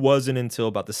really wasn't until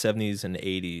about the 70s and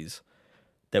 80s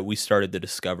that we started to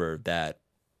discover that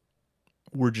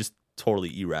we're just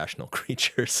totally irrational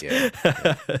creatures. Yeah.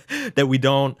 That we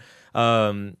don't,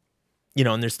 you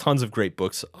know, and there's tons of great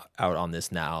books out on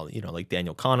this now, you know, like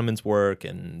Daniel Kahneman's work,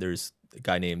 and there's a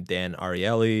guy named Dan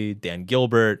Ariely, Dan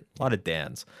Gilbert, a lot of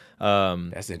Dans.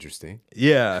 That's interesting.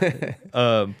 Yeah.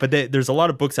 But there's a lot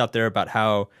of books out there about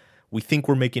how we think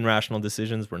we're making rational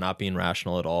decisions. We're not being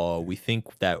rational at all. We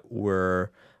think that we're,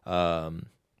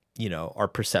 you know, our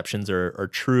perceptions are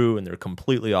true and they're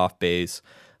completely off base.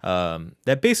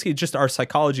 That basically just our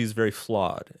psychology is very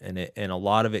flawed. And a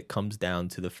lot of it comes down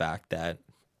to the fact that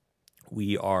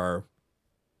we are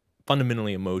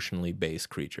fundamentally emotionally based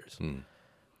creatures.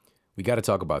 We got to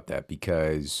talk about that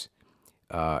because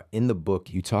in the book,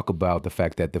 you talk about the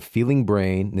fact that the feeling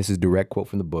brain, this is a direct quote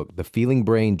from the book, the feeling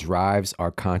brain drives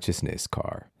our consciousness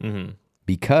car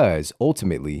because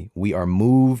ultimately we are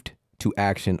moved to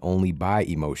action only by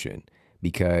emotion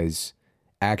because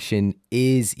action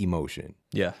is emotion.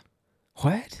 Yeah.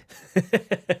 What?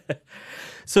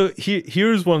 So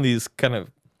here's one of these kind of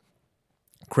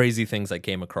crazy things I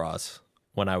came across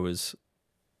when I was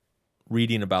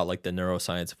reading about like the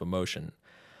neuroscience of emotion.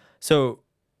 So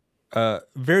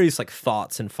various like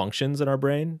thoughts and functions in our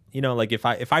brain, you know, like if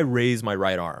I raise my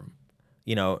right arm,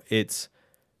 you know,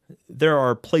 there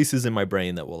are places in my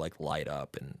brain that will like light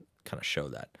up and kind of show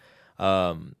that.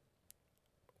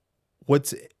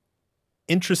 What's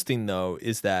interesting though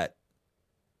is that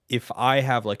if I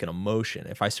have like an emotion,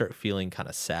 if I start feeling kind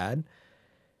of sad,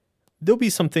 there'll be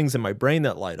some things in my brain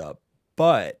that light up,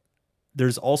 but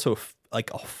there's also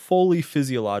like a fully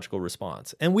physiological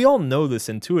response. And we all know this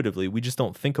intuitively. We just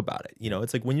don't think about it. You know,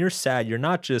 it's like when you're sad,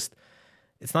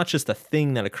 it's not just a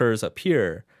thing that occurs up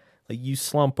here. Like you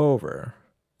slump over,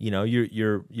 you know,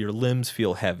 your limbs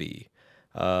feel heavy.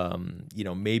 You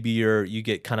know, maybe you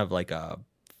get kind of like a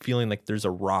feeling like there's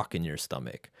a rock in your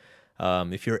stomach.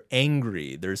 If you're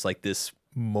angry, there's like this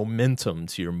momentum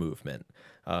to your movement.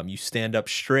 You stand up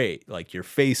straight, like your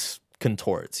face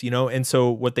contorts, you know? And so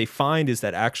what they find is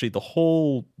that actually the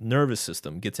whole nervous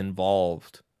system gets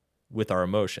involved with our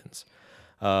emotions.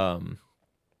 And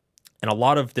a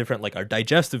lot of different, like our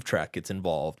digestive tract gets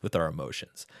involved with our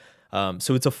emotions.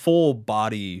 So it's a full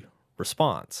body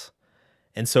response.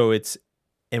 And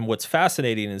what's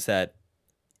fascinating is that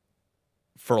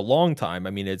for a long time, I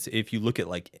mean, it's, if you look at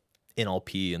like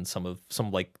NLP and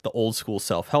some like the old school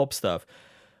self-help stuff,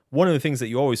 one of the things that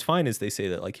you always find is they say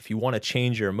that like if you want to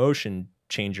change your emotion,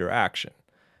 change your action.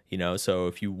 You know, so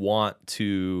if you want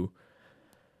to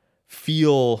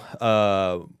feel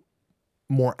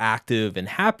more active and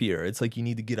happier, it's like you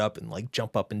need to get up and like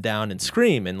jump up and down and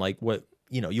scream, and like what,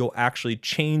 you know, you'll actually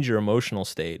change your emotional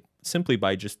state simply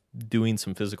by just doing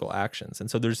some physical actions. And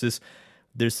so there's this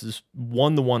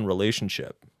one-to-one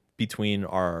relationship between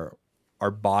our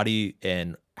body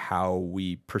and how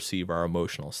we perceive our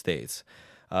emotional states.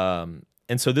 And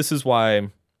so this is why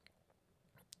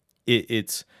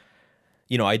it's,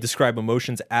 you know, I describe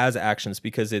emotions as actions,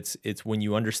 because it's when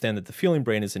you understand that the feeling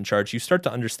brain is in charge, you start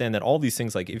to understand that all these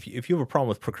things, like if you have a problem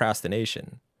with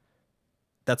procrastination,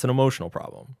 that's an emotional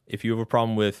problem. If you have a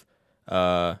problem with,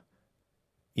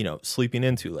 you know, sleeping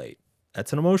in too late,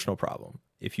 that's an emotional problem.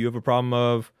 If you have a problem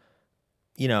of,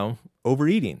 you know,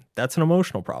 overeating, that's an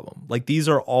emotional problem. Like these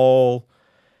are all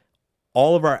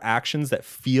of our actions that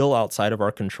feel outside of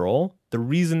our control. The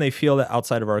reason they feel that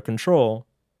outside of our control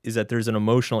is that there's an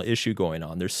emotional issue going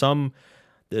on. There's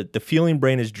the feeling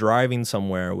brain is driving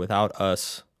somewhere without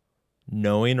us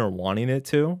knowing or wanting it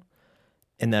to.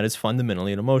 And that is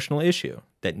fundamentally an emotional issue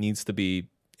that needs to be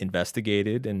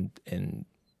investigated and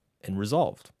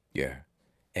resolved. Yeah.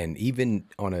 And even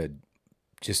on a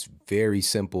just very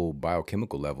simple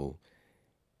biochemical level,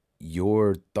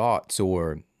 your thoughts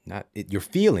your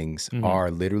feelings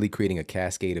are literally creating a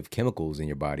cascade of chemicals in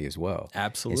your body as well.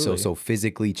 Absolutely. And so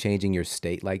physically changing your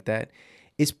state like that,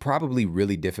 it's probably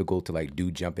really difficult to like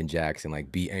do jumping jacks and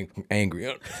like be angry.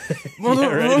 Yeah,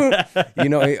 right. You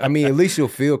know, I mean, at least you'll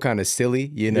feel kind of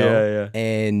silly, you know?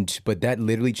 Yeah. But that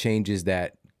literally changes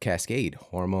that cascade,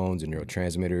 hormones and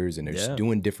neurotransmitters, and they're just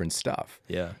doing different stuff.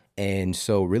 Yeah. And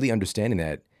so really understanding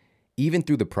that even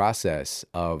through the process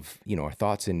of, you know, our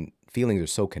thoughts and feelings are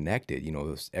so connected. You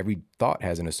know, every thought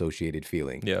has an associated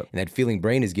feeling. Yep. And that feeling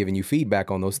brain is giving you feedback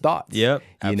on those thoughts. Yep,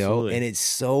 You know, absolutely. and it's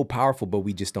so powerful, but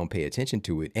we just don't pay attention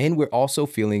to it. And we're also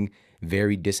feeling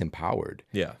very disempowered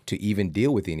Yeah. to even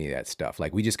deal with any of that stuff.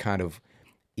 Like we just kind of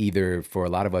either, for a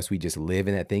lot of us, we just live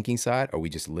in that thinking side or we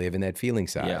just live in that feeling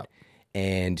side. Yeah.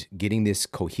 And getting this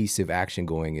cohesive action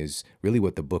going is really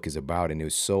what the book is about. And it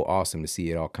was so awesome to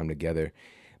see it all come together,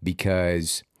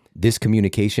 because this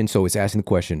communication, so it's asking the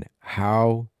question,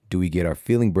 how do we get our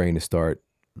feeling brain to start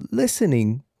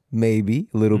listening maybe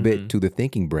a little bit to the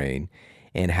thinking brain?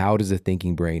 And how does the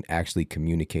thinking brain actually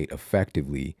communicate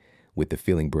effectively with the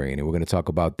feeling brain? And we're going to talk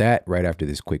about that right after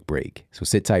this quick break. So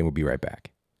sit tight and we'll be right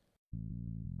back.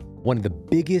 One of the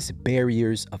biggest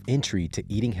barriers of entry to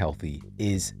eating healthy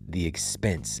is the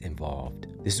expense involved.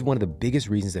 This is one of the biggest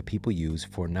reasons that people use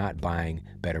for not buying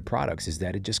better products, is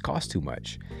that it just costs too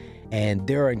much. And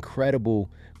there are incredible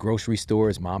grocery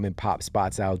stores, mom and pop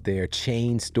spots out there,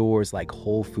 chain stores like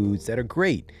Whole Foods that are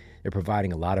great. They're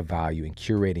providing a lot of value and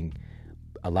curating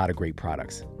a lot of great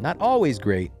products. Not always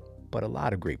great, but a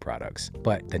lot of great products.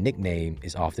 But the nickname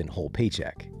is often Whole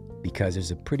Paycheck, because there's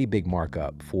a pretty big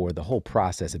markup for the whole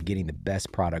process of getting the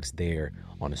best products there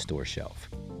on a store shelf.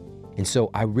 And so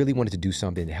I really wanted to do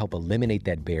something to help eliminate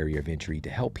that barrier of entry, to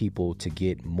help people to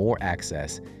get more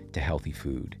access to healthy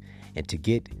food and to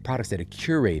get products that are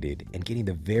curated and getting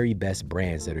the very best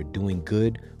brands that are doing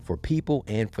good for people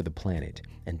and for the planet.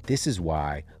 And this is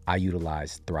why I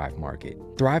utilize Thrive Market.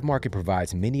 Thrive Market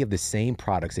provides many of the same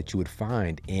products that you would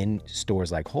find in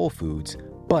stores like Whole Foods,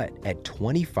 but at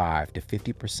 25 to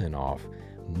 50% off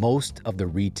most of the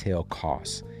retail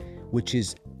costs, which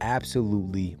is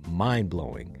absolutely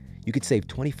mind-blowing. You could save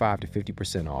 25 to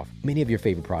 50% off many of your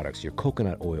favorite products, your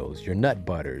coconut oils, your nut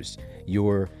butters,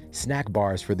 your snack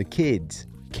bars for the kids,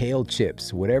 kale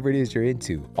chips, whatever it is you're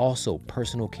into. Also,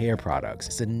 personal care products.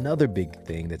 It's another big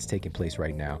thing that's taking place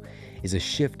right now, is a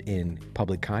shift in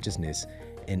public consciousness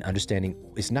and understanding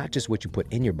it's not just what you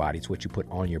put in your body, it's what you put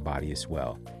on your body as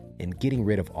well. And getting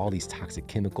rid of all these toxic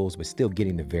chemicals, but still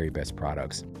getting the very best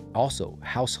products. Also,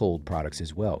 household products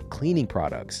as well, cleaning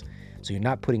products. So you're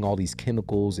not putting all these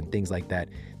chemicals and things like that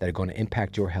that are going to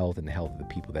impact your health and the health of the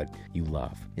people that you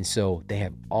love. And so they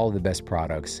have all of the best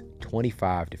products,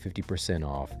 25 to 50%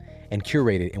 off, and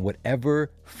curated in whatever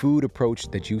food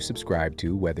approach that you subscribe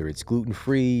to, whether it's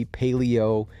gluten-free,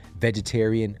 paleo,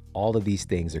 vegetarian, all of these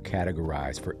things are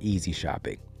categorized for easy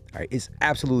shopping. All right, it's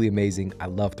absolutely amazing. I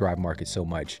love Thrive Market so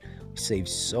much. We save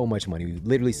so much money. We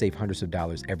literally save hundreds of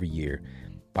dollars every year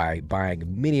by buying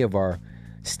many of our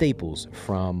staples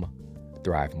from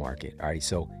Thrive Market. All right,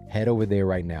 so head over there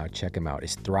right now. Check them out.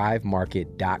 It's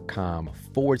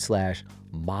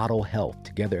thrivemarket.com/model health,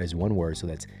 together as one word. So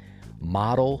that's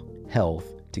model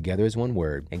health, together as one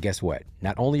word. And guess what?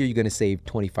 Not only are you going to save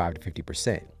 25 to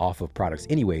 50% off of products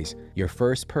anyways, your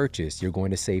first purchase, you're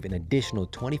going to save an additional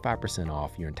 25%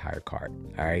 off your entire cart.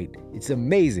 All right, it's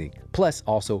amazing. Plus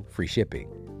also free shipping.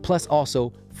 Plus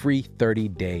also free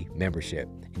 30-day membership.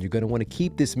 And you're going to want to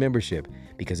keep this membership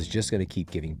because it's just going to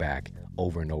keep giving back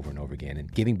over and over and over again.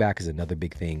 And giving back is another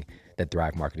big thing that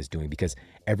Thrive Market is doing, because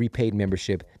every paid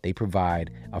membership, they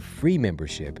provide a free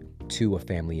membership to a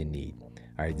family in need.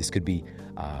 All right, this could be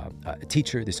a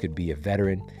teacher, this could be a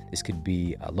veteran, this could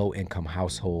be a low-income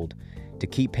household, to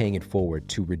keep paying it forward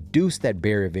to reduce that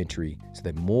barrier of entry so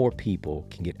that more people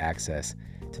can get access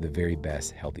to the very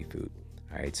best healthy food.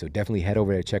 All right, so definitely head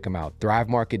over there, check them out.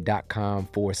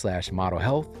 thrivemarket.com/model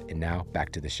health. And now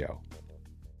back to the show.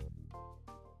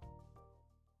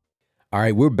 All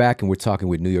right, we're back and we're talking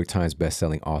with New York Times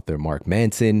bestselling author Mark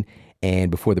Manson. And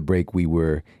before the break, we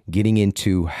were getting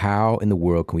into how in the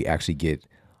world can we actually get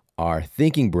our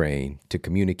thinking brain to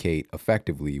communicate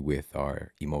effectively with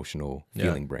our emotional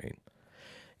feeling brain.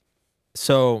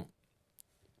 So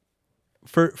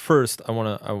first,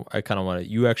 I kind of want to,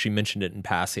 you actually mentioned it in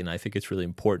passing. I think it's really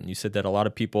important. You said that a lot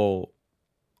of people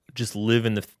just live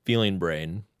in the feeling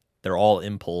brain. They're all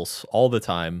impulse all the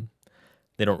time.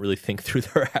 They don't really think through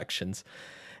their actions.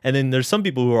 And then there's some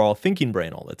people who are all thinking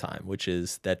brain all the time, which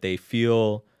is that they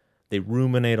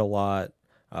ruminate a lot.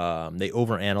 They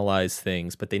overanalyze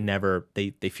things, but they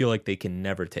feel like they can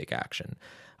never take action.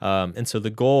 And so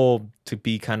the goal to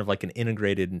be kind of like an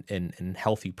integrated and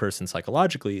healthy person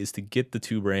psychologically is to get the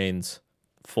two brains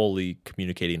fully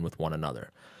communicating with one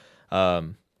another.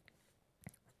 So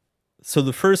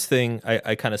the first thing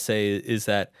I kind of say is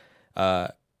that,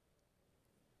 the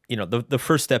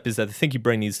first step is that the thinking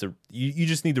brain needs to, you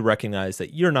just need to recognize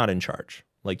that you're not in charge.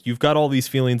 Like, you've got all these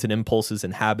feelings and impulses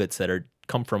and habits that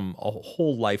come from a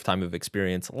whole lifetime of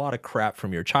experience, a lot of crap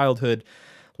from your childhood,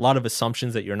 a lot of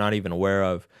assumptions that you're not even aware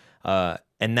of.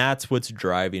 And that's what's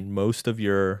driving most of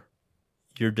your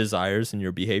desires and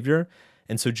your behavior.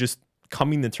 And so just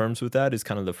coming to terms with that is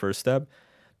kind of the first step.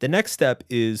 The next step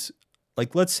is,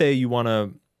 like, let's say you want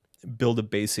to build a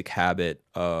basic habit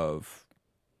of,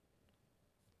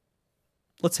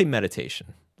 let's say,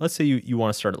 meditation. Let's say you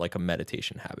want to start like a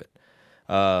meditation habit.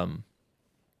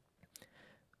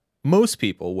 Most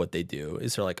people, what they do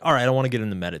is they're like, all right, I want to get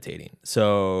into meditating.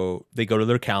 So they go to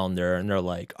their calendar and they're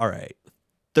like, all right,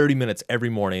 30 minutes every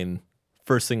morning,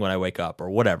 first thing when I wake up,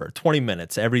 or whatever, 20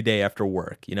 minutes every day after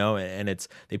work, and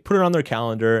they put it on their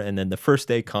calendar, and then the first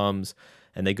day comes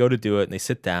and they go to do it and they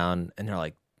sit down and they're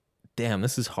like, damn,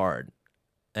 this is hard.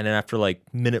 And then after like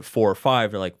minute 4 or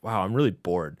 5, they're like, wow, I'm really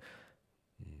bored.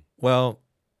 Well,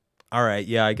 all right,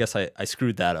 yeah, I guess I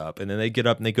screwed that up. And then they get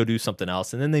up and they go do something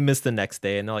else, and then they miss the next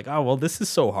day, and they're like, oh, well, this is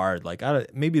so hard. Like,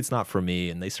 maybe it's not for me.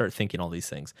 And they start thinking all these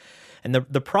things. And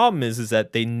the problem is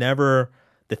that the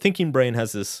thinking brain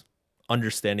has this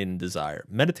understanding and desire.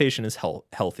 Meditation is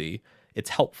healthy. It's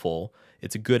helpful.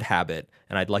 It's a good habit,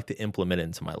 and I'd like to implement it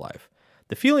into my life.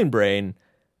 The feeling brain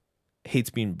hates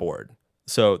being bored.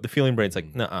 So the feeling brain's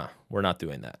like, nuh-uh, we're not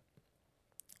doing that.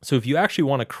 So if you actually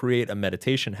want to create a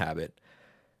meditation habit,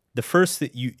 the first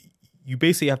that you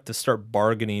basically have to start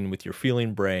bargaining with your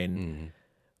feeling brain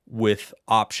with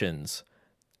options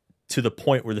to the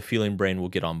point where the feeling brain will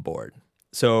get on board.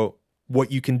 So what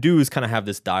you can do is kind of have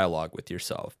this dialogue with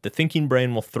yourself. The thinking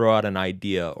brain will throw out an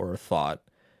idea or a thought,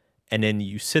 and then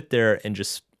you sit there and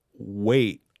just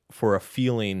wait for a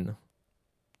feeling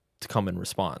to come in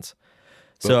response.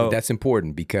 So that's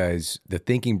important, because the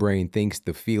thinking brain thinks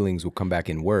the feelings will come back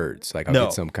in words. Like I'll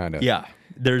get some kind of... Yeah.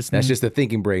 That's just the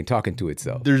thinking brain talking to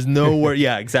itself. There's no word.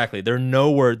 Yeah, exactly. There are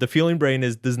no word. The feeling brain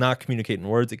does not communicate in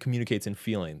words. It communicates in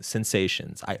feelings,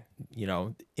 sensations,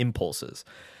 impulses.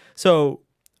 So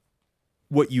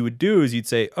what you would do is you'd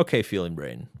say, okay, feeling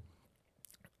brain,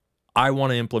 I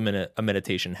want to implement a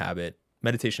meditation habit.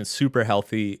 Meditation is super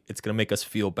healthy. It's going to make us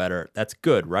feel better. That's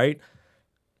good, right?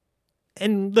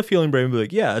 And the feeling brain will be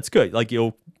like, yeah, that's good. Like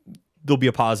there'll be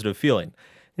a positive feeling.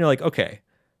 And you're like, okay,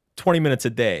 20 minutes a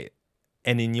day.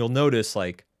 And then you'll notice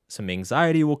like some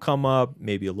anxiety will come up,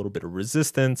 maybe a little bit of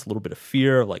resistance, a little bit of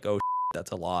fear, like, oh, that's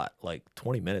a lot. Like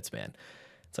 20 minutes, man.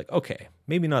 It's like, okay,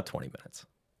 maybe not 20 minutes.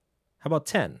 How about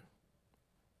 10?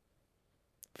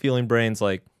 Feeling brain's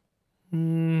like,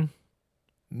 maybe.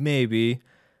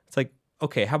 It's like,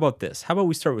 okay, how about this? How about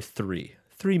we start with 3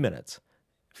 minutes?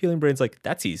 Feeling brain's like,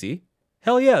 that's easy.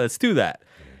 Hell yeah, let's do that.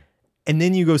 And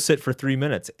then you go sit for 3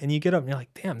 minutes and you get up and you're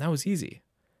like, damn, that was easy.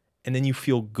 And then you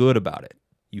feel good about it.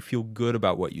 You feel good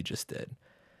about what you just did.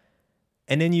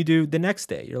 And then you do the next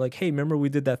day. You're like, hey, remember we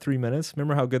did that 3 minutes?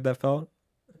 Remember how good that felt?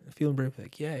 Feeling brain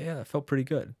like, yeah, it felt pretty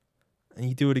good. And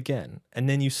you do it again. And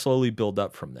then you slowly build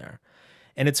up from there.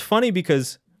 And it's funny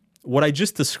because what I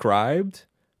just described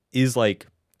is like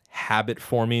habit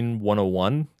forming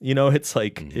 101. It's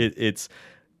like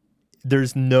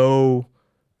there's nothing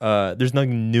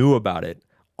new about it.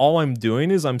 All I'm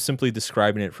doing is I'm simply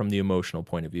describing it from the emotional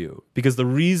point of view. Because the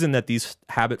reason that these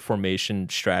habit formation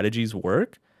strategies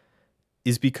work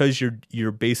is because you're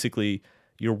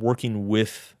working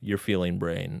with your feeling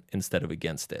brain instead of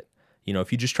against it.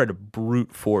 If you just try to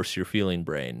brute force your feeling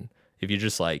brain, if you're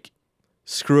just like,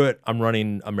 screw it, I'm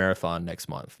running a marathon next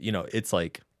month, it's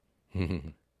like,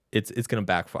 it's going to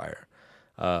backfire.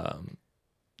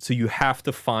 So you have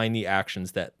to find the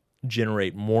actions that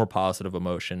generate more positive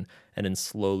emotion and then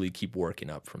slowly keep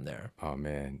working up from there. Oh,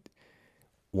 man.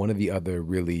 One of the other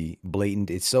really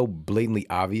blatant, it's so blatantly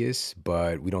obvious,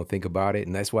 but we don't think about it.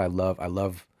 And that's why I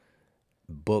love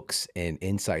books and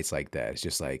insights like that. It's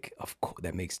just like, of course,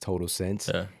 that makes total sense.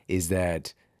 Yeah. Is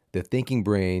that the thinking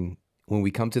brain, when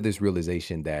we come to this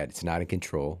realization that it's not in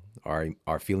control,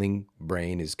 our feeling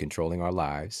brain is controlling our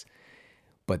lives,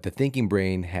 but the thinking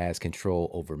brain has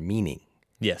control over meaning.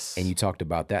 Yes. And you talked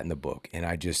about that in the book. And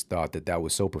I just thought that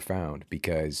was so profound,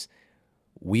 because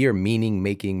we are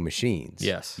meaning-making machines.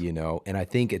 Yes. And I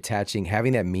think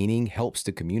having that meaning helps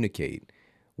to communicate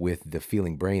with the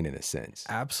feeling brain in a sense.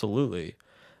 Absolutely.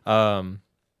 The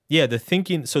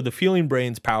feeling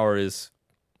brain's power is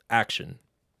action.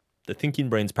 The thinking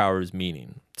brain's power is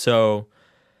meaning. So,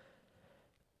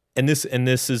 and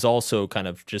this is also kind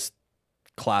of just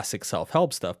classic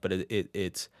self-help stuff, but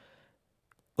it's,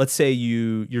 let's say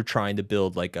you're trying to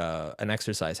build like an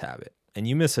exercise habit and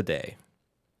you miss a day.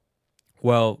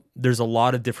 Well, there's a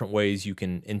lot of different ways you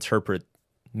can interpret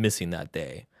missing that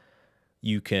day.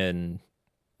 You can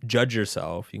judge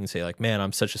yourself. You can say like, man,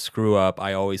 I'm such a screw up.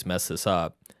 I always mess this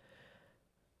up.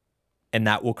 And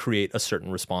that will create a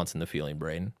certain response in the feeling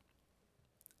brain.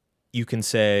 You can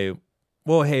say,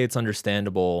 well, hey, it's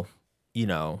understandable, you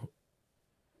know,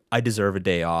 I deserve a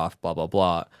day off, blah, blah,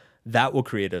 blah. That will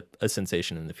create a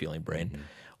sensation in the feeling brain. Mm-hmm.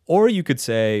 Or you could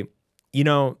say, you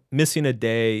know, missing a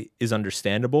day is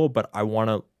understandable, but I want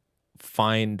to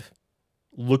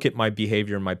look at my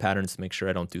behavior and my patterns to make sure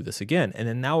I don't do this again. And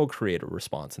then that will create a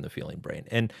response in the feeling brain.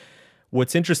 And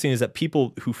what's interesting is that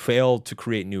people who fail to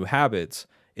create new habits,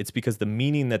 it's because the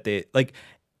meaning that they, like,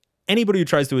 anybody who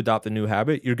tries to adopt a new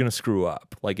habit, you're going to screw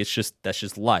up. Like, that's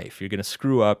just life. You're going to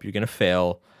screw up. You're going to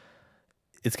fail.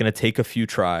 It's going to take a few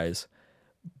tries.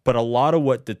 But a lot of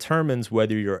what determines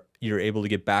whether you're able to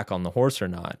get back on the horse or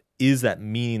not is that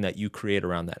meaning that you create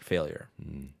around that failure.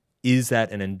 Mm. Is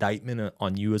that an indictment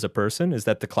on you as a person? Is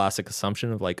that the classic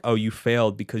assumption of like, oh, you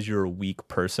failed because you're a weak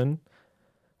person?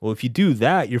 Well, if you do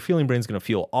that, your feeling brain's going to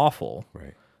feel awful.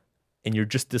 Right. And you're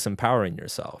just disempowering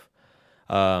yourself.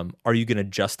 Are you going to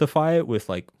justify it with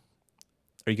like,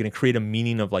 are you going to create a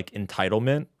meaning of like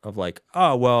entitlement of like,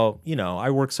 oh, well, you know, I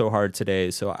worked so hard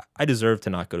today, so I deserve to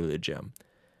not go to the gym.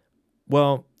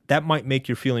 Well, that might make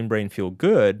your feeling brain feel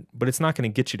good, but it's not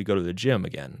going to get you to go to the gym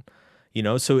again. You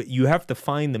know, so you have to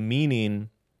find the meaning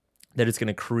that it's going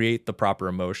to create the proper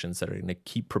emotions that are going to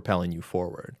keep propelling you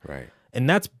forward. Right. And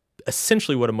that's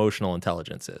essentially what emotional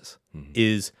intelligence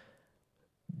is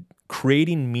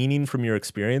creating meaning from your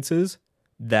experiences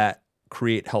that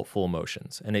create helpful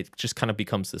emotions. And it just kind of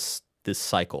becomes this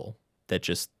cycle that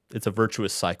it's a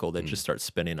virtuous cycle that just starts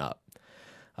spinning up.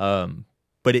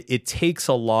 But it takes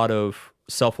a lot of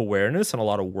self-awareness and a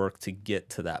lot of work to get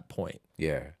to that point.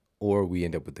 Yeah. Or we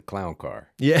end up with the clown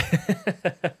car. Yeah.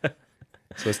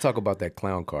 So let's talk about that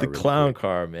clown car. The clown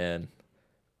car, man.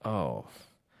 Oh.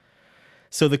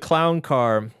 So the clown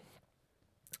car,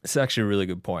 it's actually a really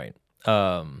good point.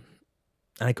 And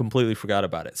I completely forgot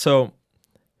about it. So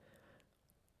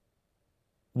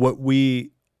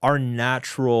our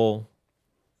natural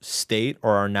state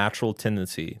or our natural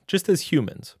tendency, just as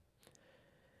humans,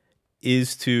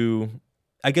 is to,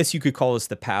 I guess you could call this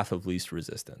the path of least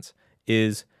resistance,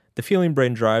 is the feeling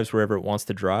brain drives wherever it wants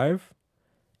to drive,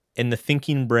 and the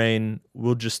thinking brain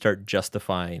will just start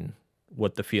justifying where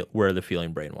the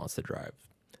feeling brain wants to drive.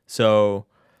 So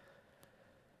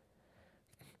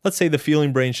let's say the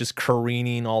feeling brain's just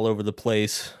careening all over the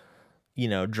place, you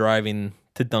know, driving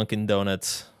to Dunkin'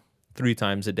 Donuts 3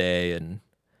 times a day, and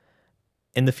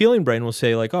the feeling brain will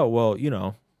say like, oh, well, you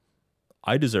know,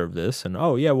 I deserve this, and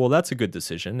oh yeah, well, that's a good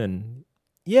decision, and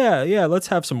yeah, let's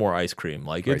have some more ice cream.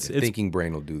 Like right, the thinking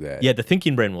brain will do that. Yeah, the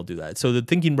thinking brain will do that. So the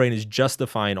thinking brain is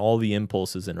justifying all the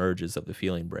impulses and urges of the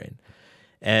feeling brain,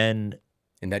 and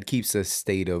that keeps a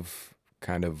state of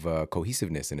kind of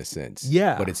cohesiveness in a sense.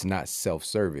 Yeah, but it's not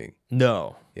self-serving.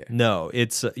 No,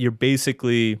 it's you're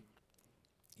basically.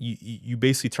 You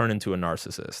basically turn into a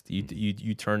narcissist.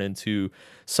 You turn into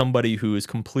somebody who is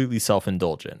completely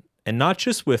self-indulgent, and not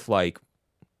just with like,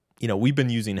 you know, we've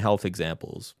been using health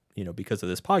examples, you know, because of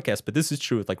this podcast, but this is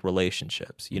true with like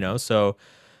relationships, you know. So,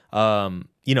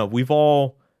 you know, we've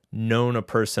all known a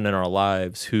person in our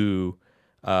lives who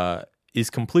is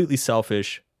completely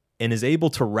selfish and is able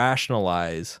to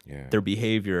rationalize their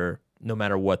behavior no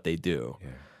matter what they do.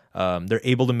 Yeah. They're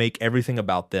able to make everything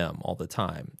about them all the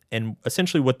time. And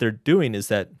essentially what they're doing is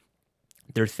that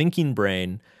their thinking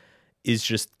brain is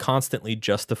just constantly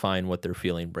justifying what their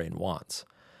feeling brain wants.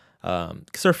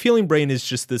 Because our feeling brain is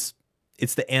just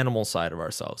it's the animal side of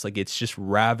ourselves. Like it's just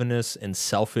ravenous and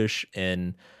selfish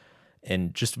and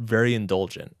just very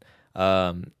indulgent.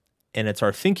 And it's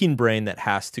our thinking brain that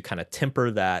has to kind of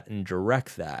temper that and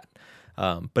direct that.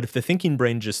 But if the thinking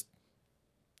brain just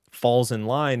falls in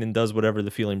line and does whatever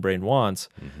the feeling brain wants,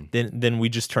 then we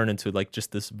just turn into like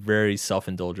just this very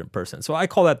self-indulgent person. So I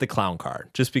call that the clown car,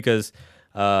 just because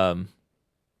I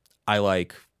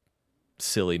like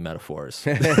silly metaphors.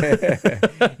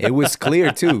 It was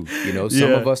clear too, you know,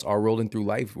 some of us are rolling through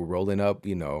life. We're rolling up,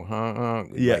 you know,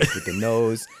 like with the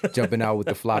nose, jumping out with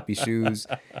the floppy shoes.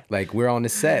 Like we're on the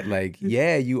set, like,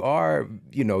 yeah, you are,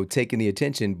 you know, taking the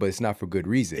attention, but it's not for good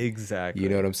reason. Exactly. You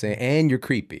know what I'm saying? And you're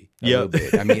creepy a little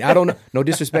bit. I mean, I don't know, no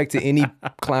disrespect to any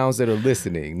clowns that are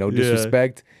listening, no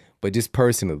disrespect, but just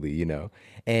personally, you know.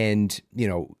 And, you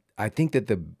know, I think that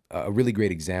a really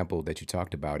great example that you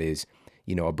talked about is,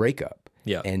 you know, a breakup.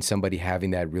 Yeah. And somebody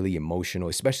having that really emotional,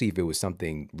 especially if it was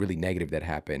something really negative that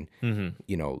happened.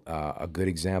 You know, a good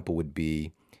example would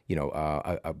be, you know,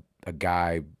 a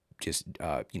guy just,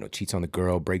 you know, cheats on the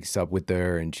girl, breaks up with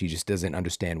her, and she just doesn't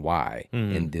understand why.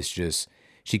 And she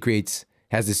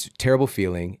has this terrible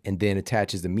feeling, and then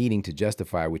attaches the meaning to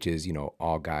justify, which is, you know,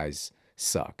 all guys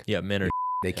suck. Yeah, men are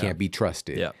they can't be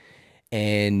trusted. Yeah.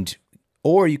 And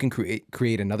Or you can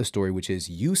create another story, which is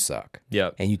you suck.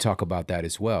 Yep. And you talk about that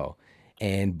as well.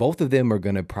 And both of them are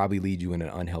going to probably lead you in an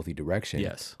unhealthy direction.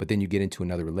 Yes. But then you get into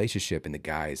another relationship and the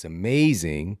guy is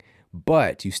amazing,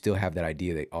 but you still have that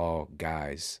idea that all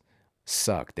guys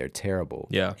suck. They're terrible.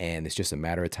 Yeah. And it's just a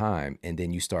matter of time. And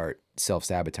then you start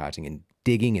self-sabotaging and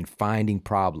digging and finding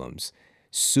problems,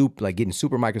 like getting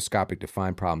super microscopic to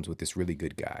find problems with this really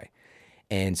good guy.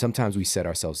 And sometimes we set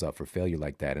ourselves up for failure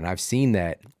like that. And I've seen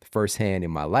that firsthand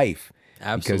in my life.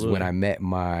 Absolutely. Because when I met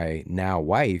my now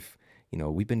wife,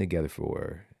 we've been together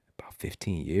for about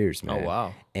 15 years, man. Oh,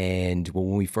 wow. And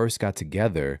when we first got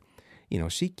together,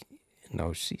 she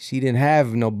didn't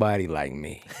have nobody like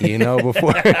me,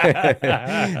 before.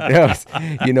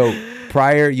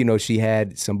 Prior, she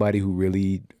had somebody who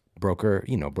really broke her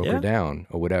down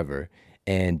or whatever.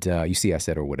 And you see, I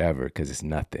said or whatever because it's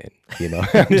nothing,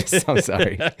 I'm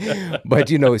sorry, but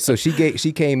so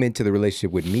she came into the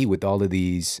relationship with me with all of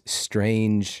these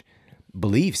strange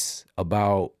beliefs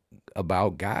about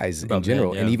guys in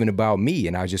general, and even about me,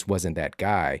 and I just wasn't that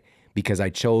guy because I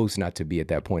chose not to be at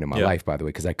that point in my life. By the way,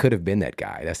 because I could have been that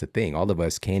guy. That's the thing. All of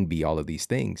us can be all of these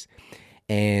things,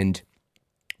 and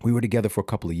we were together for a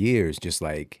couple of years,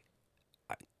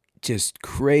 just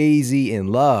crazy in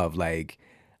love, like.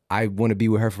 I want to be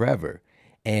with her forever.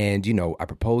 And, I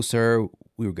proposed to her.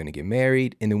 We were going to get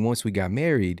married. And then once we got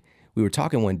married, we were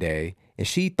talking one day and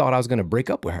she thought I was going to break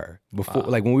up with her before,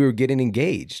 like when we were getting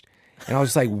engaged. And I was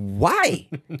just like, why?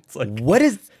 It's like,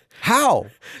 how?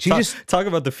 Talk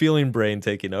about the feeling brain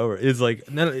taking over. It's like,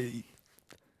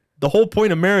 the whole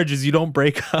point of marriage is you don't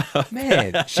break up.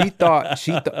 Man, she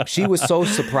was so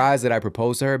surprised that I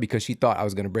proposed to her because she thought I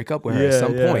was going to break up with her at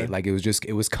some point. Like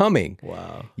it was coming.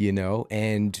 Wow.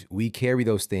 And we carry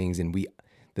those things, and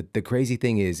the crazy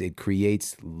thing is it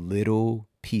creates little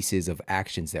pieces of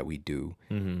actions that we do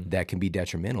that can be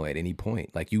detrimental at any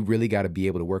point. Like you really got to be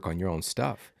able to work on your own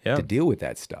stuff to deal with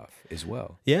that stuff as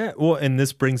well. Yeah. Well, and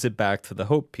this brings it back to the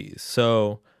hope piece.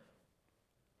 So,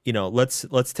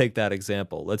 let's take that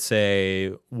example. Let's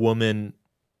say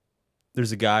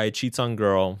there's a guy cheats on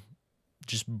girl,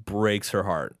 just breaks her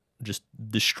heart, just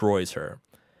destroys her.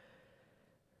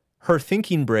 Her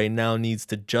thinking brain now needs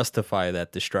to justify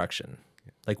that destruction.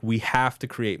 Like we have to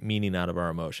create meaning out of our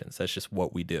emotions. That's just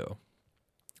what we do.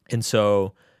 And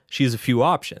so she has a few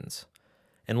options.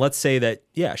 And let's say that,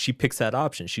 she picks that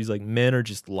option. She's like, men are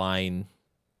just lying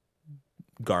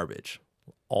garbage.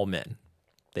 All men.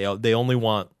 They only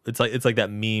want, it's like that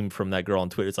meme from that girl on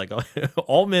Twitter. It's like,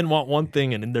 all men want one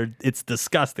thing and it's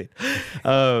disgusting.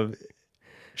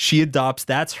 She adopts,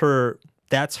 that's her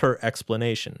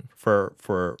explanation for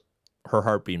her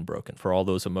heart being broken, for all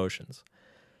those emotions.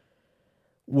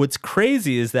 What's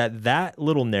crazy is that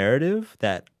little narrative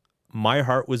that my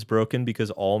heart was broken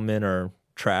because all men are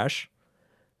trash,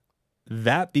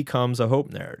 that becomes a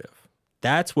hope narrative.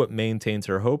 That's what maintains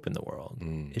her hope in the world.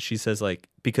 She says, like,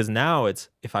 because now it's,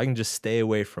 if I can just stay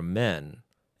away from men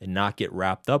and not get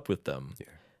wrapped up with them,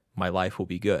 my life will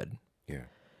be good. Yeah.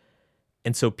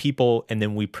 And so and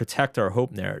then we protect our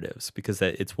hope narratives because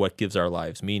it's what gives our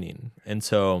lives meaning. And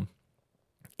so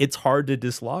it's hard to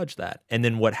dislodge that. And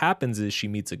then what happens is she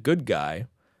meets a good guy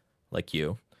like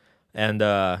you, and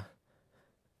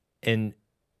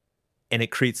it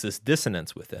creates this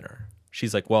dissonance within her.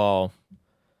 She's like, well,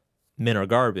 men are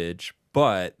garbage,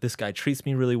 but this guy treats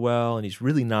me really well and he's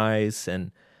really nice,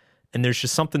 and there's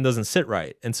just something doesn't sit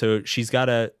right. And so she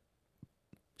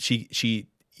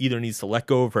either needs to let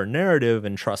go of her narrative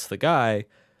and trust the guy,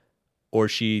 or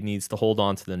she needs to hold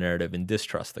on to the narrative and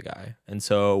distrust the guy. And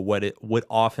so what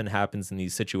often happens in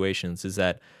these situations is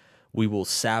that we will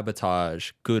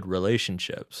sabotage good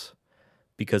relationships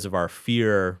because of our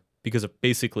fear, because of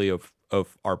basically of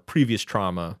our previous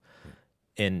trauma,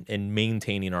 and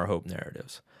maintaining our hope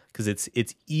narratives. Because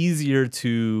it's easier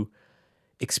to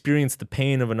experience the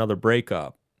pain of another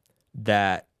breakup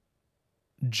that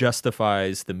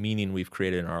justifies the meaning we've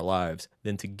created in our lives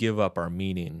than to give up our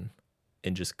meaning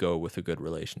and just go with a good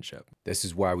relationship. This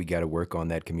is why we got to work on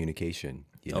that communication.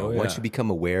 Once you become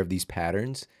aware of these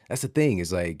patterns, that's the thing,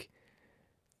 is like,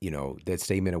 that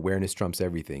statement, awareness trumps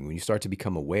everything. When you start to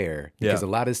become aware, because a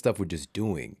lot of stuff we're just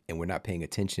doing and we're not paying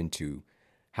attention to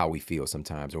how we feel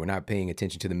sometimes, or we're not paying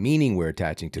attention to the meaning we're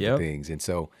attaching to the things. And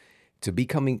so to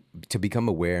become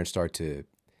aware and start to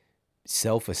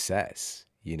self-assess,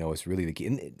 it's really the key.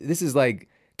 And this is like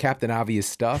Captain Obvious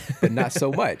stuff, but not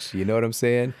so much. You know what I'm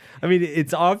saying? I mean,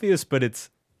 it's obvious, but it's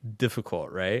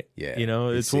difficult, right? Yeah.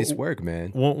 It's work, man.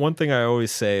 One thing I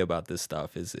always say about this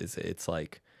stuff is it's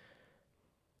like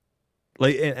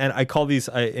Like, and I call these,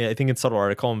 I think in subtle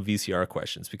art, I call them VCR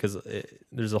questions because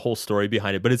there's a whole story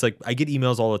behind it. But it's like, I get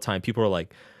emails all the time. People are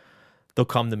like, they'll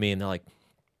come to me and they're like,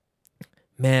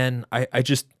 man, I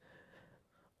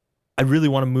really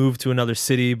want to move to another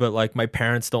city, but like my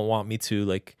parents don't want me to,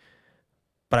 like,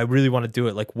 but I really want to do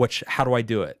it. Like, how do I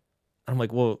do it? I'm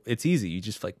like, well, it's easy. You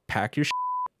just like pack your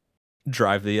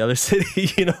drive to the other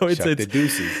city. You know, it's the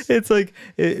deuces. It's like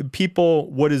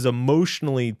people, what is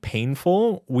emotionally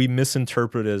painful, we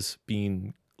misinterpret as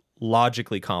being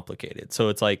logically complicated. So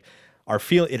it's like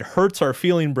it hurts our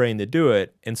feeling brain to do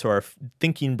it, and so our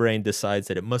thinking brain decides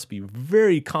that it must be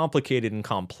very complicated and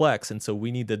complex, and so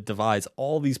we need to devise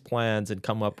all these plans and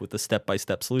come up with a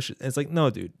step-by-step solution. And it's like,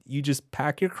 no, dude, you just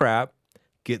pack your crap,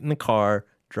 get in the car,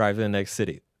 drive to the next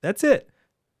city. That's it.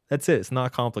 It's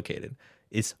not complicated.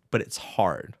 But it's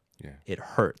hard. Yeah. It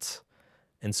hurts.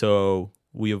 And so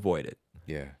we avoid it.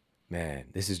 Yeah. Man,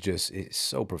 it's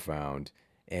so profound.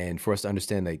 And for us to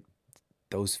understand, like,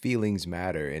 those feelings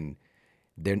matter, and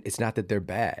it's not that they're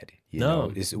bad. You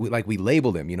know, it's like we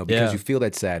label them, because you feel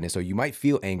that sadness, or you might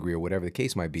feel angry, or whatever the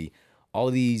case might be. All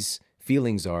of these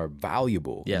feelings are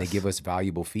valuable, and they give us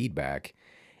valuable feedback.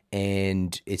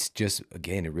 And it's just,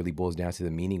 again, it really boils down to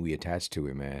the meaning we attach to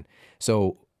it, man.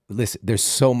 So listen, there's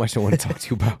so much I want to talk to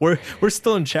you about. We're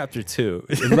still in chapter 2.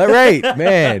 Right,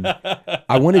 man.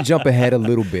 I want to jump ahead a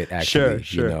little bit, actually.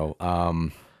 Sure.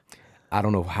 I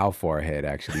don't know how far ahead,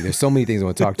 actually. There's so many things I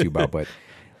want to talk to you about, but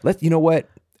you know what?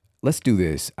 Let's do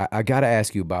this. I got to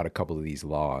ask you about a couple of these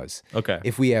laws. Okay.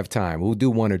 If we have time, we'll do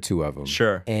one or two of them.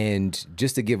 Sure. And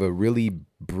just to give a really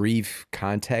brief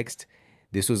context,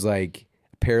 this was like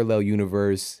a parallel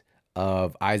universe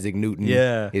of Isaac Newton.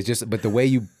 Yeah. But the way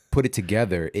you put it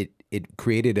together, it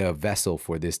created a vessel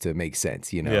for this to make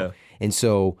sense, Yeah. And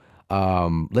so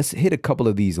let's hit a couple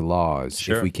of these laws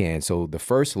if we can. So the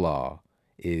first law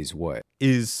is what?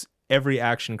 Is every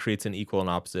action creates an equal and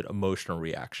opposite emotional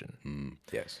reaction.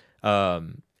 Yes.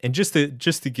 And just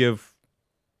to give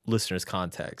listeners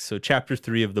context, so chapter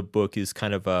 3 of the book is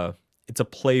kind of a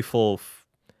playful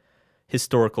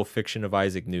historical fiction of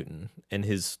Isaac Newton and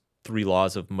his 3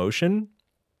 laws of motion.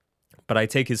 But I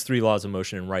take his 3 laws of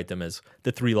motion and write them as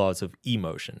the 3 laws of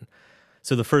emotion.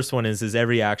 So the first one is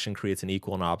every action creates an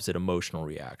equal and opposite emotional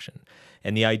reaction.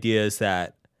 And the idea is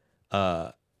that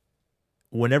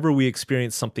whenever we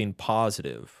experience something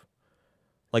positive,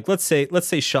 like let's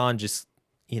say Sean just,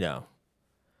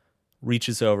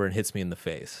 reaches over and hits me in the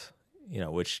face,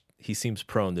 which he seems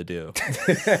prone to do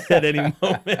at any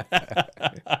moment.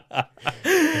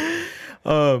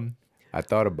 I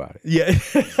thought about it. Yeah.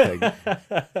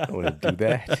 I want to do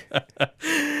that.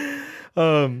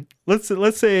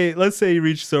 Let's say he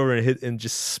reaches over and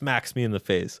just smacks me in the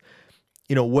face.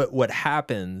 What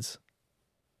happens,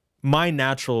 my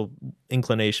natural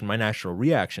inclination, my natural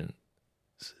reaction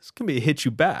is going to be to hit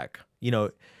you back.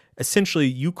 Essentially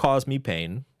you cause me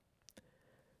pain.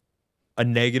 A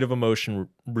negative emotion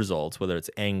results, whether it's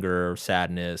anger or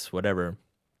sadness, whatever.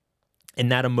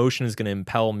 And that emotion is going to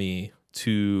impel me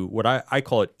to what I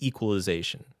call it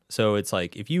equalization. So it's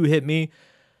like, if you hit me,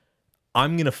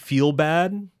 I'm going to feel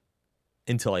bad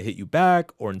until I hit you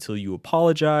back, or until you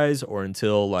apologize, or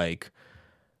until I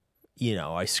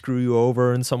screw you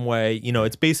over in some way.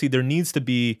 It's basically, there needs to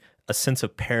be a sense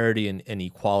of parity and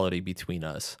equality between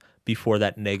us before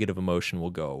that negative emotion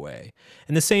will go away.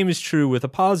 And the same is true with a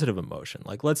positive emotion.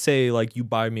 Like, let's say you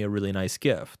buy me a really nice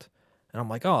gift, and I'm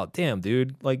like, oh, damn,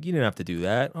 dude, you didn't have to do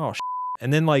that. Oh,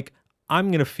 and then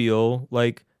I'm going to feel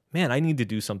like, man, I need to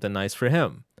do something nice for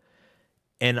him.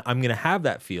 And I'm going to have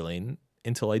that feeling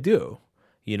until I do,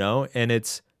 and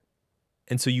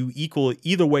so you equal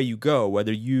either way you go,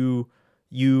 whether you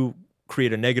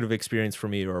create a negative experience for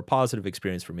me or a positive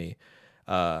experience for me.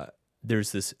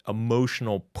 There's this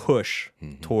emotional push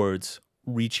towards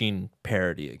reaching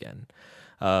parity again.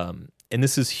 And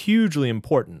this is hugely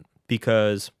important,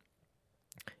 because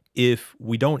if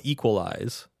we don't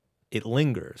equalize, it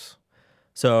lingers.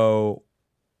 So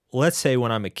let's say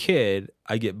when I'm a kid,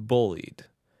 I get bullied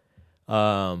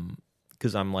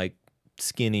because I'm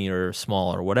skinny or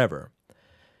small or whatever.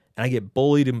 And I get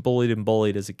bullied and bullied and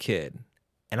bullied as a kid.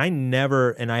 And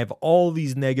I have all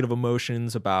these negative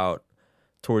emotions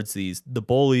towards the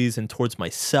bullies and towards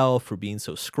myself for being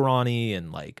so scrawny,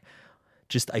 and I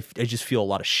just feel a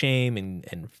lot of shame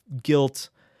and guilt.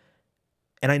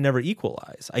 And I never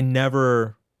equalize. I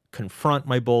never confront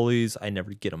my bullies. I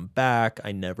never get them back.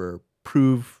 I never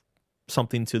prove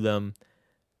something to them.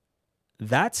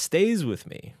 That stays with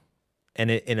me. And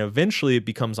eventually it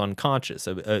becomes unconscious.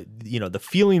 The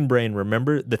feeling brain,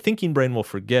 remember, the thinking brain will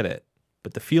forget it,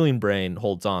 but the feeling brain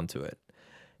holds on to it.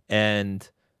 And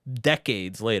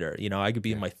decades later, I could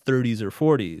be in my 30s or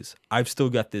 40s. I've still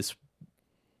got this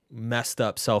messed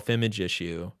up self-image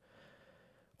issue,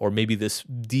 or maybe this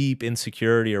deep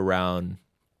insecurity around,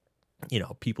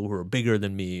 people who are bigger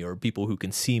than me or people who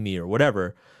can see me or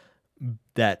whatever,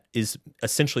 that is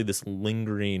essentially this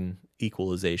lingering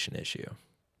equalization issue.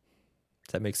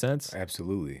 Does that make sense?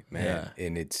 Absolutely, man. Yeah.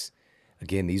 And it's,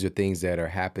 again, these are things that are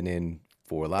happening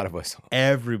for a lot of us.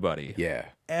 Everybody. Yeah.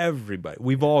 Everybody.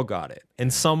 We've all got it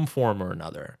in some form or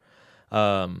another.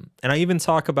 And I even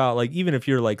talk about, like, even if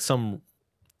you're like some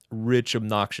rich,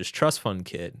 obnoxious trust fund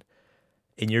kid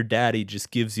and your daddy just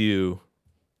gives you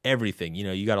everything,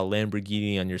 you got a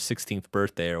Lamborghini on your 16th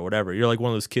birthday or whatever. You're like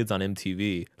one of those kids on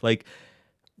MTV. Like,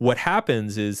 what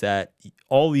happens is that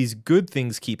all these good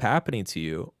things keep happening to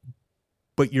you,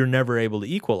 but you're never able to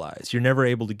equalize. You're never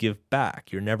able to give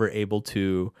back. You're never able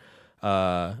to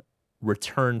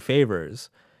return favors.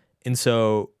 And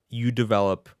so you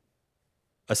develop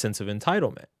a sense of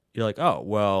entitlement. You're like, oh,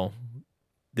 well,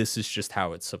 this is just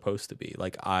how it's supposed to be.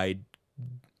 Like, I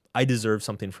deserve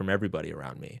something from everybody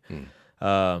around me.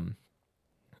 And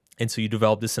so you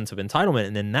develop this sense of entitlement,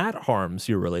 and then that harms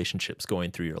your relationships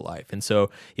going through your life. And so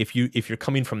if you're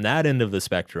coming from that end of the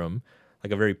spectrum,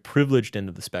 like a very privileged end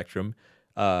of the spectrum,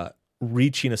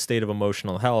 reaching a state of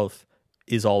emotional health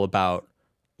is all about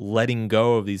letting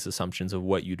go of these assumptions of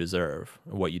what you deserve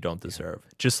and what you don't deserve.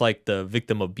 Just like the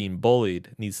victim of being bullied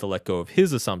needs to let go of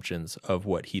his assumptions of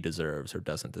what he deserves or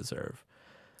doesn't deserve.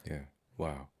 Yeah.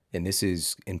 Wow. And this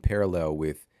is in parallel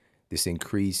with this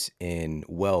increase in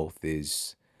wealth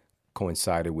is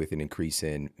coincided with an increase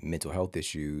in mental health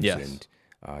issues and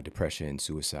depression,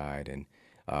 suicide. And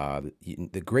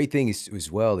the great thing is,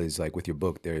 as well, is like with your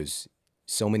book, there's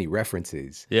so many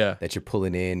references that you're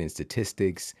pulling in and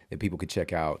statistics that people could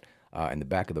check out in the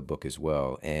back of the book as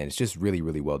well. And it's just really,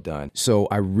 really well done. So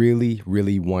I really,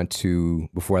 really want to,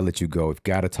 before I let you go, I've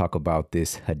got to talk about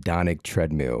this hedonic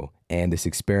treadmill and this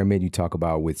experiment you talk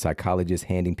about with psychologists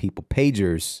handing people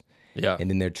pagers. Yeah. And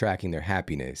then they're tracking their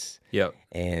happiness. Yep.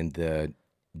 And the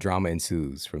drama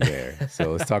ensues from there.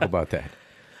 So let's talk about that.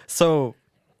 So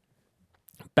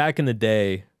back in the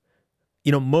day,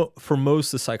 for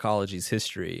most of psychology's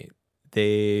history,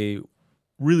 they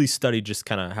really studied just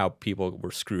kind of how people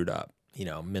were screwed up,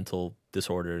 mental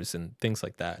disorders and things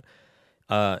like that.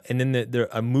 And then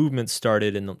a movement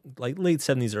started in the late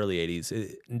 70s, early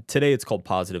 80s. Today it's called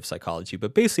positive psychology.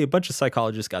 But basically a bunch of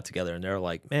psychologists got together and they're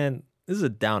like, man, this is a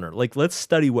downer. Like, let's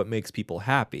study what makes people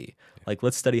happy. Like,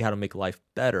 let's study how to make life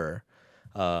better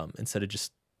instead of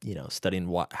just,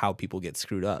 studying how people get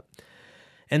screwed up.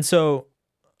 And so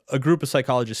a group of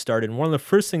psychologists started, and one of the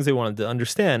first things they wanted to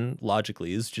understand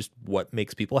logically is just what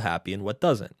makes people happy and what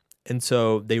doesn't. And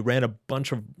so they ran a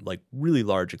bunch of really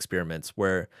large experiments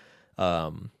where,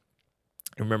 I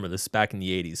remember this back in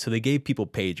the 80s. So they gave people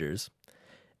pagers,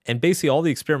 and basically all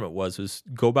the experiment was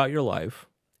go about your life,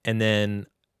 and then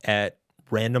at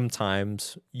random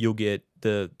times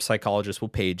the psychologist will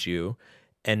page you,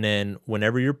 and then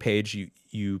whenever you're paged,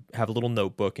 you have a little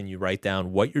notebook and you write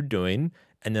down what you're doing,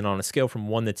 and then on a scale from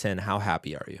 1 to 10, how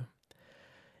happy are you?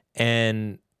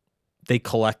 And they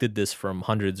collected this from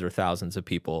hundreds or thousands of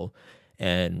people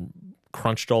and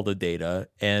crunched all the data,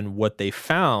 and what they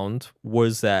found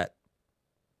was that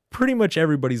pretty much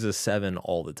everybody's a 7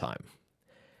 all the time.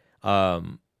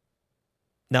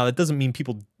 Now, that doesn't mean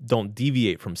people don't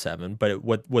deviate from 7, but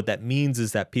what that means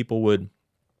is that people would,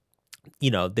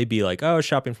 they'd be like, oh,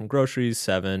 shopping from groceries,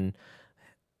 7,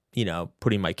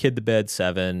 putting my kid to bed,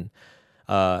 7.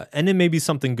 And then maybe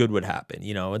something good would happen.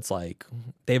 It's like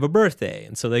they have a birthday,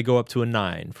 and so they go up to a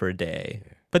 9 for a day.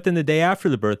 But then the day after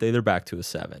the birthday, they're back to a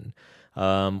 7.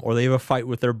 Or they have a fight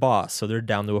with their boss, so they're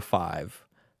down to a 5.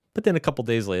 But then a couple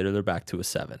days later, they're back to a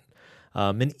 7.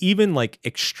 And even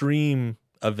extreme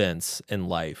events in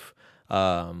life,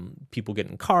 people get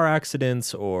in car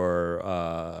accidents,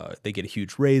 or they get a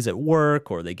huge raise at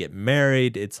work, or they get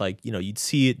married. It's like, you'd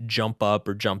see it jump up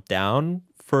or jump down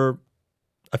for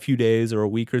a few days or a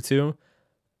week or two,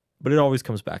 but it always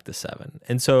comes back to 7.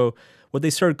 And so what they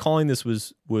started calling this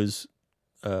was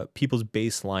people's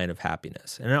baseline of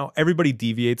happiness. And now everybody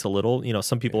deviates a little.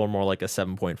 Some people are more like a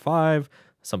 7.5,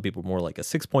 some people more like a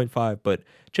 6.5, but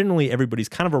generally everybody's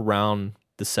kind of around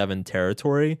the 7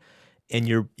 territory. And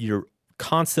you're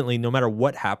constantly, no matter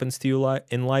what happens to you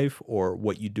in life or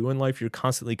what you do in life, you're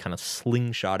constantly kind of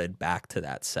slingshotted back to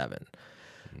that 7.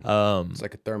 It's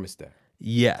like a thermostat.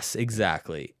 Yes,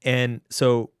 exactly. And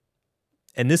so,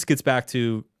 and this gets back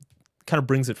to, kind of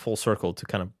brings it full circle to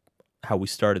kind of how we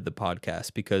started the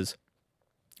podcast, because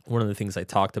one of the things I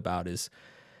talked about is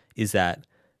that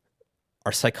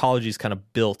our psychology is kind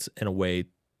of built in a way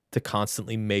to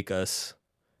constantly make us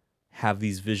have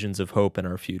these visions of hope in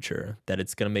our future, that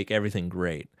it's going to make everything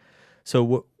great.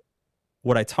 So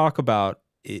what I talk about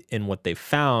in what they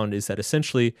found is that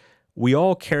essentially we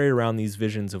all carry around these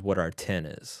visions of what our 10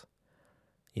 is.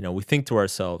 You know, we think to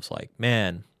ourselves like,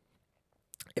 man,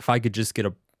 if I could just get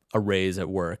a raise at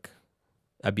work,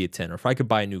 I'd be a 10. Or if I could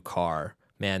buy a new car,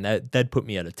 man, that'd put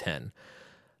me at a 10.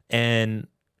 And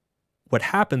what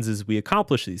happens is we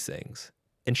accomplish these things.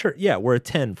 And sure, yeah, we're a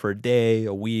 10 for a day,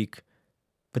 a week,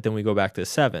 but then we go back to a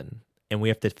 7 and we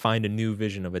have to find a new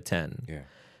vision of a 10. Yeah.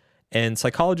 And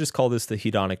psychologists call this the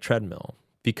hedonic treadmill,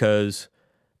 because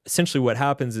essentially what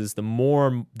happens is the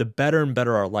better and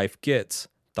better our life gets,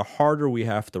 the harder we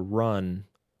have to run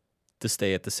to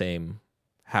stay at the same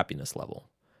happiness level.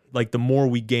 Like the more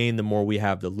we gain, the more we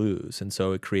have to lose. And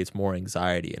so it creates more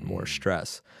anxiety and more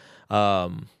stress.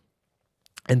 And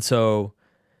so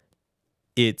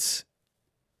it's,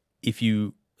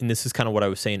 and this is kind of what I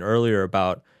was saying earlier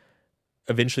about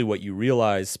eventually what you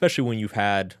realize, especially when you've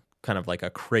had kind of like a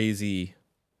crazy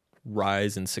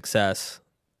rise in success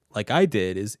like I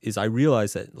did, is I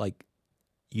realized that like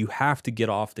you have to get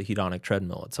off the hedonic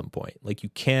treadmill at some point. Like you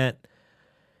can't,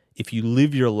 if you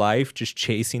live your life just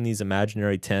chasing these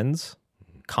imaginary 10s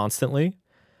constantly,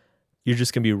 you're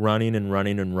just going to be running and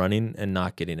running and running and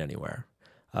not getting anywhere.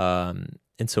 And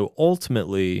so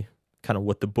ultimately kind of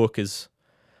what the book is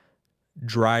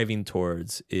driving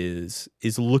towards is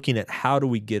looking at how do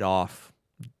we get off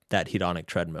that hedonic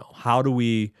treadmill? How do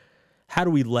we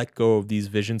let go of these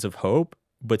visions of hope,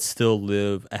 but still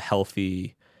live a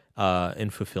healthy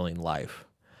and fulfilling life?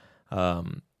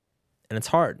 And it's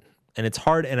hard.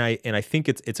 And I think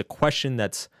it's a question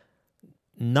that's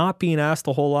not being asked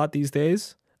a whole lot these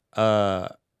days.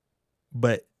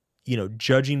 But you know,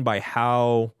 judging by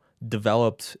how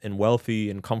developed and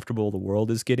wealthy and comfortable the world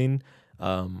is getting,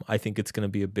 I think it's going to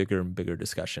be a bigger and bigger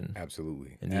discussion.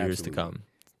 Absolutely. In the years to come.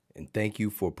 And thank you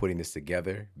for putting this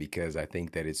together, because I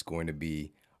think that it's going to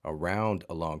be around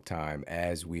a long time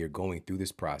as we are going through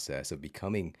this process of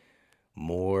becoming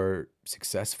more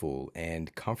successful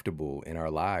and comfortable in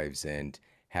our lives and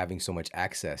having so much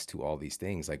access to all these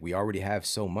things. Like we already have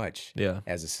so much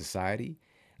as a society,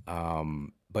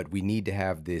 but we need to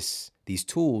have these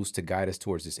tools to guide us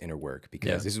towards this inner work,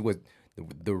 because this is what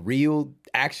the real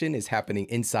action is happening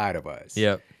inside of us.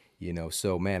 Yeah. You know,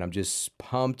 so man, I'm just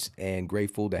pumped and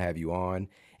grateful to have you on.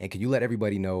 And can you let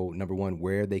everybody know, number one,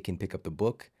 where they can pick up the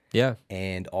book? Yeah.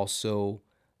 And also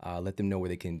let them know where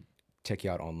they can check you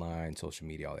out online, social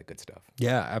media, all that good stuff.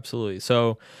 Yeah, absolutely.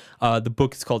 So the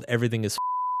book is called Everything is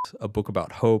a book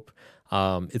about hope.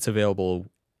 It's available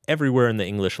everywhere in the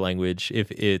English language.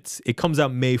 It comes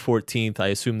out May 14th. I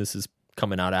assume this is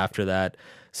coming out after that.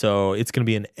 So it's going to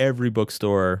be in every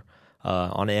bookstore,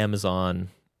 on Amazon,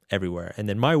 everywhere. And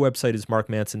then my website is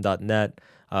markmanson.net.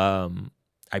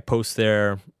 I post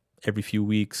there every few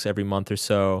weeks, every month or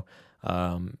so.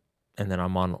 And then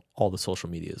I'm on all the social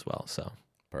media as well. So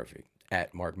perfect.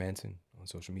 At Mark Manson on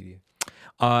social media?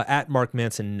 At Mark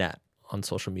Manson Net on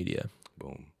social media.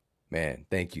 Boom. Man,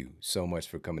 thank you so much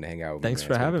for coming to hang out with Thanks me.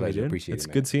 for having me, dude. Appreciate it's it,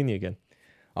 man. good seeing you again.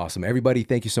 Awesome. Everybody,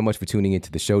 thank you so much for tuning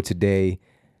into the show today.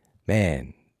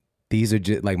 Man, these are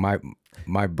just like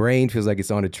my brain feels like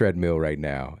it's on a treadmill right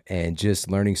now, and just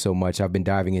learning so much. I've been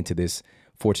diving into this,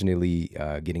 fortunately,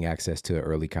 getting access to an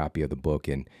early copy of the book,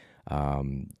 and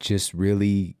just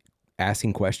really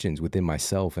asking questions within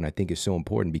myself. And I think it's so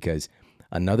important, because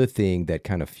another thing that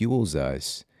kind of fuels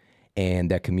us and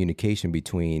that communication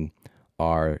between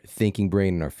our thinking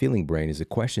brain and our feeling brain is the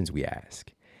questions we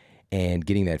ask and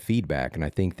getting that feedback. And I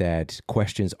think that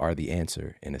questions are the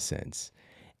answer in a sense.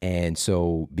 And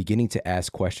so beginning to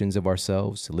ask questions of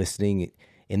ourselves, listening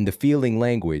in the feeling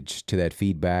language to that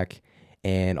feedback,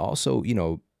 and also, you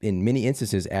know, in many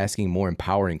instances, asking more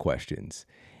empowering questions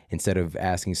instead of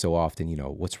asking so often, you know,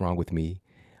 what's wrong with me?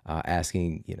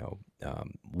 Asking, you know,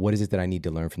 what is it that I need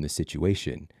to learn from this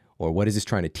situation? Or what is this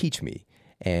trying to teach me?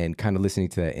 And kind of listening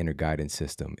to that inner guidance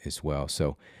system as well.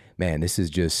 So, man, this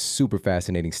is just super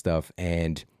fascinating stuff.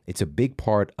 And it's a big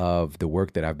part of the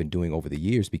work that I've been doing over the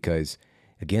years, because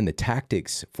again, the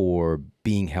tactics for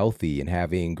being healthy and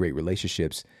having great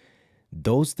relationships,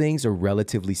 those things are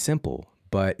relatively simple,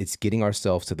 but it's getting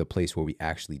ourselves to the place where we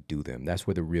actually do them. That's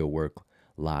where the real work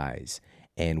lies.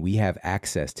 And we have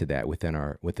access to that within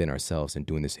ourselves and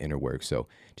doing this inner work. So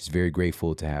just very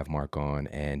grateful to have Mark on,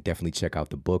 and definitely check out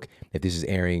the book. If this is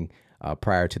airing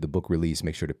prior to the book release,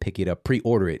 make sure to pick it up,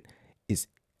 pre-order it.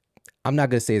 I'm not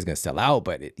going to say it's going to sell out,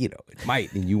 but it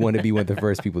might, and you want to be one of the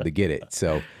first people to get it.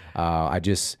 So I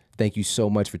just thank you so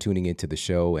much for tuning into the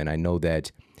show. And I know that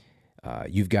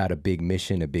You've got a big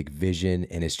mission, a big vision,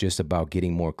 and it's just about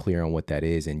getting more clear on what that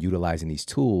is and utilizing these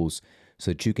tools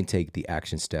so that you can take the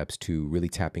action steps to really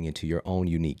tapping into your own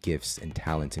unique gifts and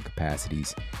talents and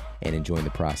capacities and enjoying the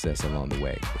process along the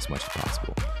way as much as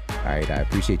possible. All right, I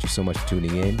appreciate you so much for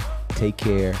tuning in. Take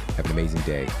care, have an amazing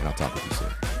day, and I'll talk with you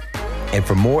soon. And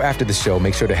for more after the show,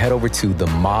 make sure to head over to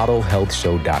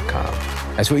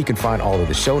themodelhealthshow.com. That's where you can find all of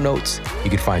the show notes. You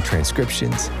can find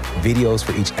transcriptions, videos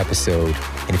for each episode.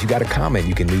 And if you got a comment,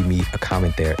 you can leave me a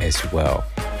comment there as well.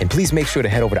 And please make sure to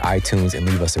head over to iTunes and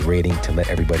leave us a rating to let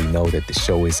everybody know that the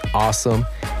show is awesome.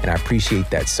 And I appreciate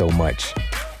that so much.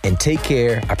 And take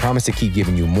care. I promise to keep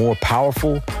giving you more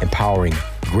powerful, empowering,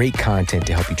 great content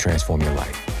to help you transform your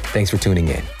life. Thanks for tuning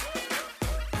in.